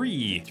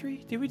 3.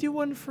 3? Did we do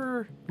one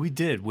for We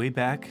did way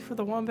back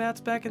the Wombats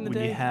back in the when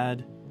day? you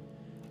had.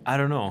 I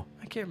don't know.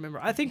 I can't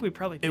remember. I think we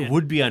probably did. It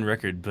would be on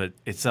record, but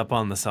it's up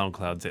on the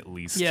SoundClouds at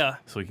least. Yeah.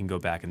 So we can go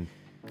back and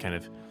kind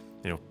of,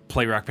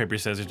 play rock, paper,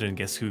 scissors and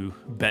guess who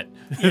bet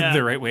Yeah.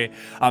 the right way.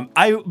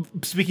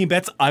 Speaking of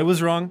bets, I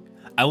was wrong.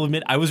 I will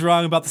admit I was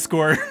wrong about the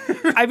score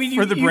I mean,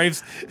 for the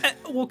Braves.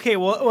 Okay,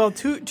 well,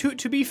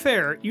 to be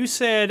fair, you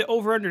said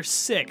over under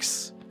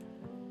 6,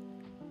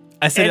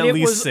 I said and at it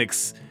least was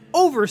 6,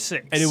 over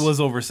 6, and it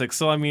was over 6.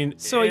 So I mean,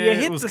 So you it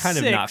hit was the kind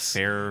of not 6,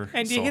 fair.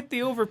 and you so hit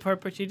the over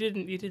part, but you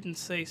didn't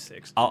say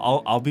 6.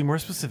 I'll be more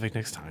specific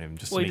next time,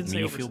 just Well, to you make didn't say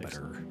me over feel 6.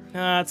 better.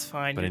 Nah, that's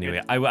fine. But you're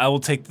anyway, good. I will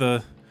take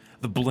the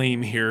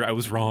blame here. I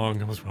was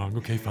wrong.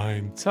 Okay,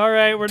 fine. It's all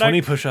right. We're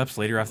 20 not. push-ups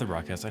later after the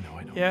broadcast. I know.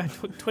 Yeah,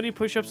 20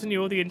 push-ups, and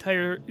you owe the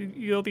entire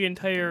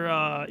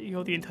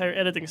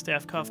editing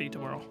staff coffee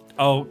tomorrow.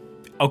 Oh,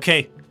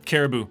 okay.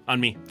 Caribou on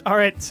me. All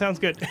right, sounds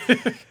good.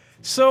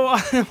 So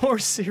on a more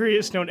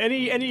serious note,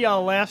 any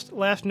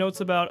last notes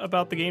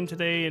about the game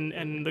today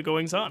and the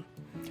goings on?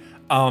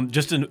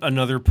 Just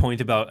another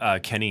point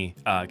about Kenny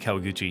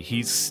Kawaguchi.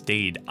 He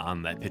stayed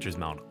on that pitcher's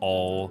mound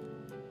all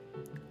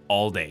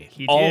day.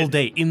 He all did.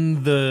 day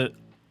in the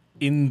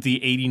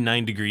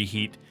 89-degree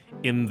heat,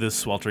 in the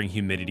sweltering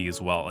humidity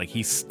as well. Like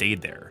he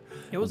stayed there.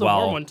 It was a while-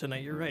 warm one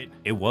tonight. You're right.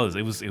 It was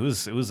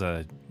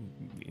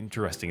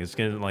interesting. It's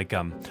kind of like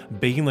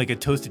baking like a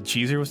toasted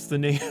cheeser. What's the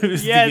name?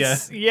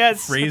 Yes.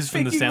 phrase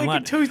from the Baking Sandlot.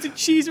 Like a toasted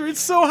cheeser. It's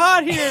so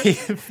hot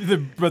here.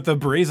 But the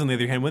Braves, on the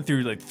other hand, went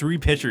through like 3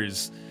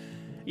 pitchers.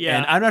 Yeah.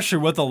 And I'm not sure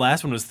what the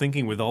last one was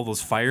thinking with all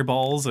those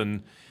fireballs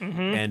and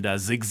Mm-hmm.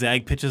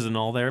 zigzag pitches and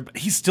all there, but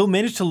he still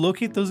managed to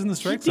locate those in the he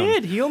strike zone.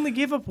 did. He only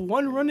gave up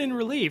 1 run in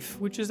relief,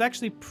 which is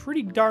actually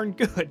pretty darn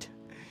good.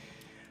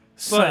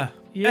 So, But,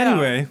 yeah.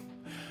 anyway,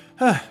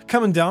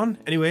 coming down.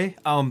 Anyway,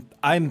 I'm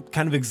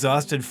kind of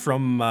exhausted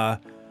from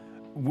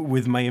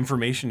with my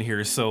information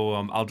here, so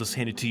I'll just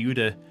hand it to you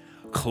to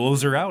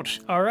close her out.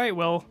 All right,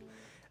 well,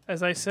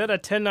 as I said, a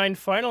 10-9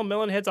 final.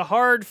 Melonhead's a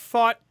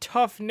hard-fought,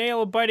 tough,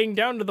 nail-biting,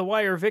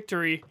 down-to-the-wire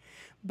victory.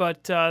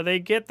 But they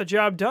get the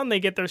job done. They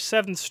get their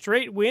 7th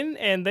straight win,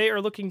 and they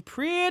are looking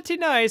pretty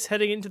nice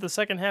heading into the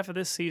second half of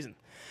this season.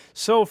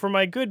 So, from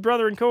my good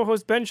brother and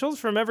co-host Ben Schultz,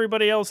 from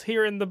everybody else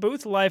here in the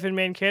booth, live in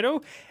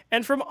Mankato,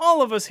 and from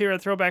all of us here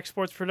at Throwback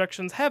Sports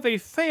Productions, have a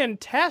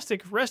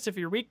fantastic rest of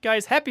your week,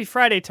 guys. Happy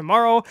Friday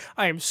tomorrow.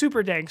 I am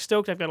super dang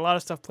stoked. I've got a lot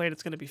of stuff planned.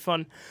 It's going to be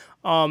fun.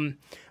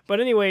 But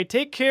anyway,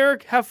 take care,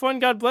 have fun,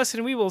 God bless,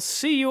 and we will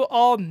see you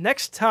all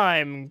next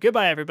time.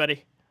 Goodbye,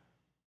 everybody.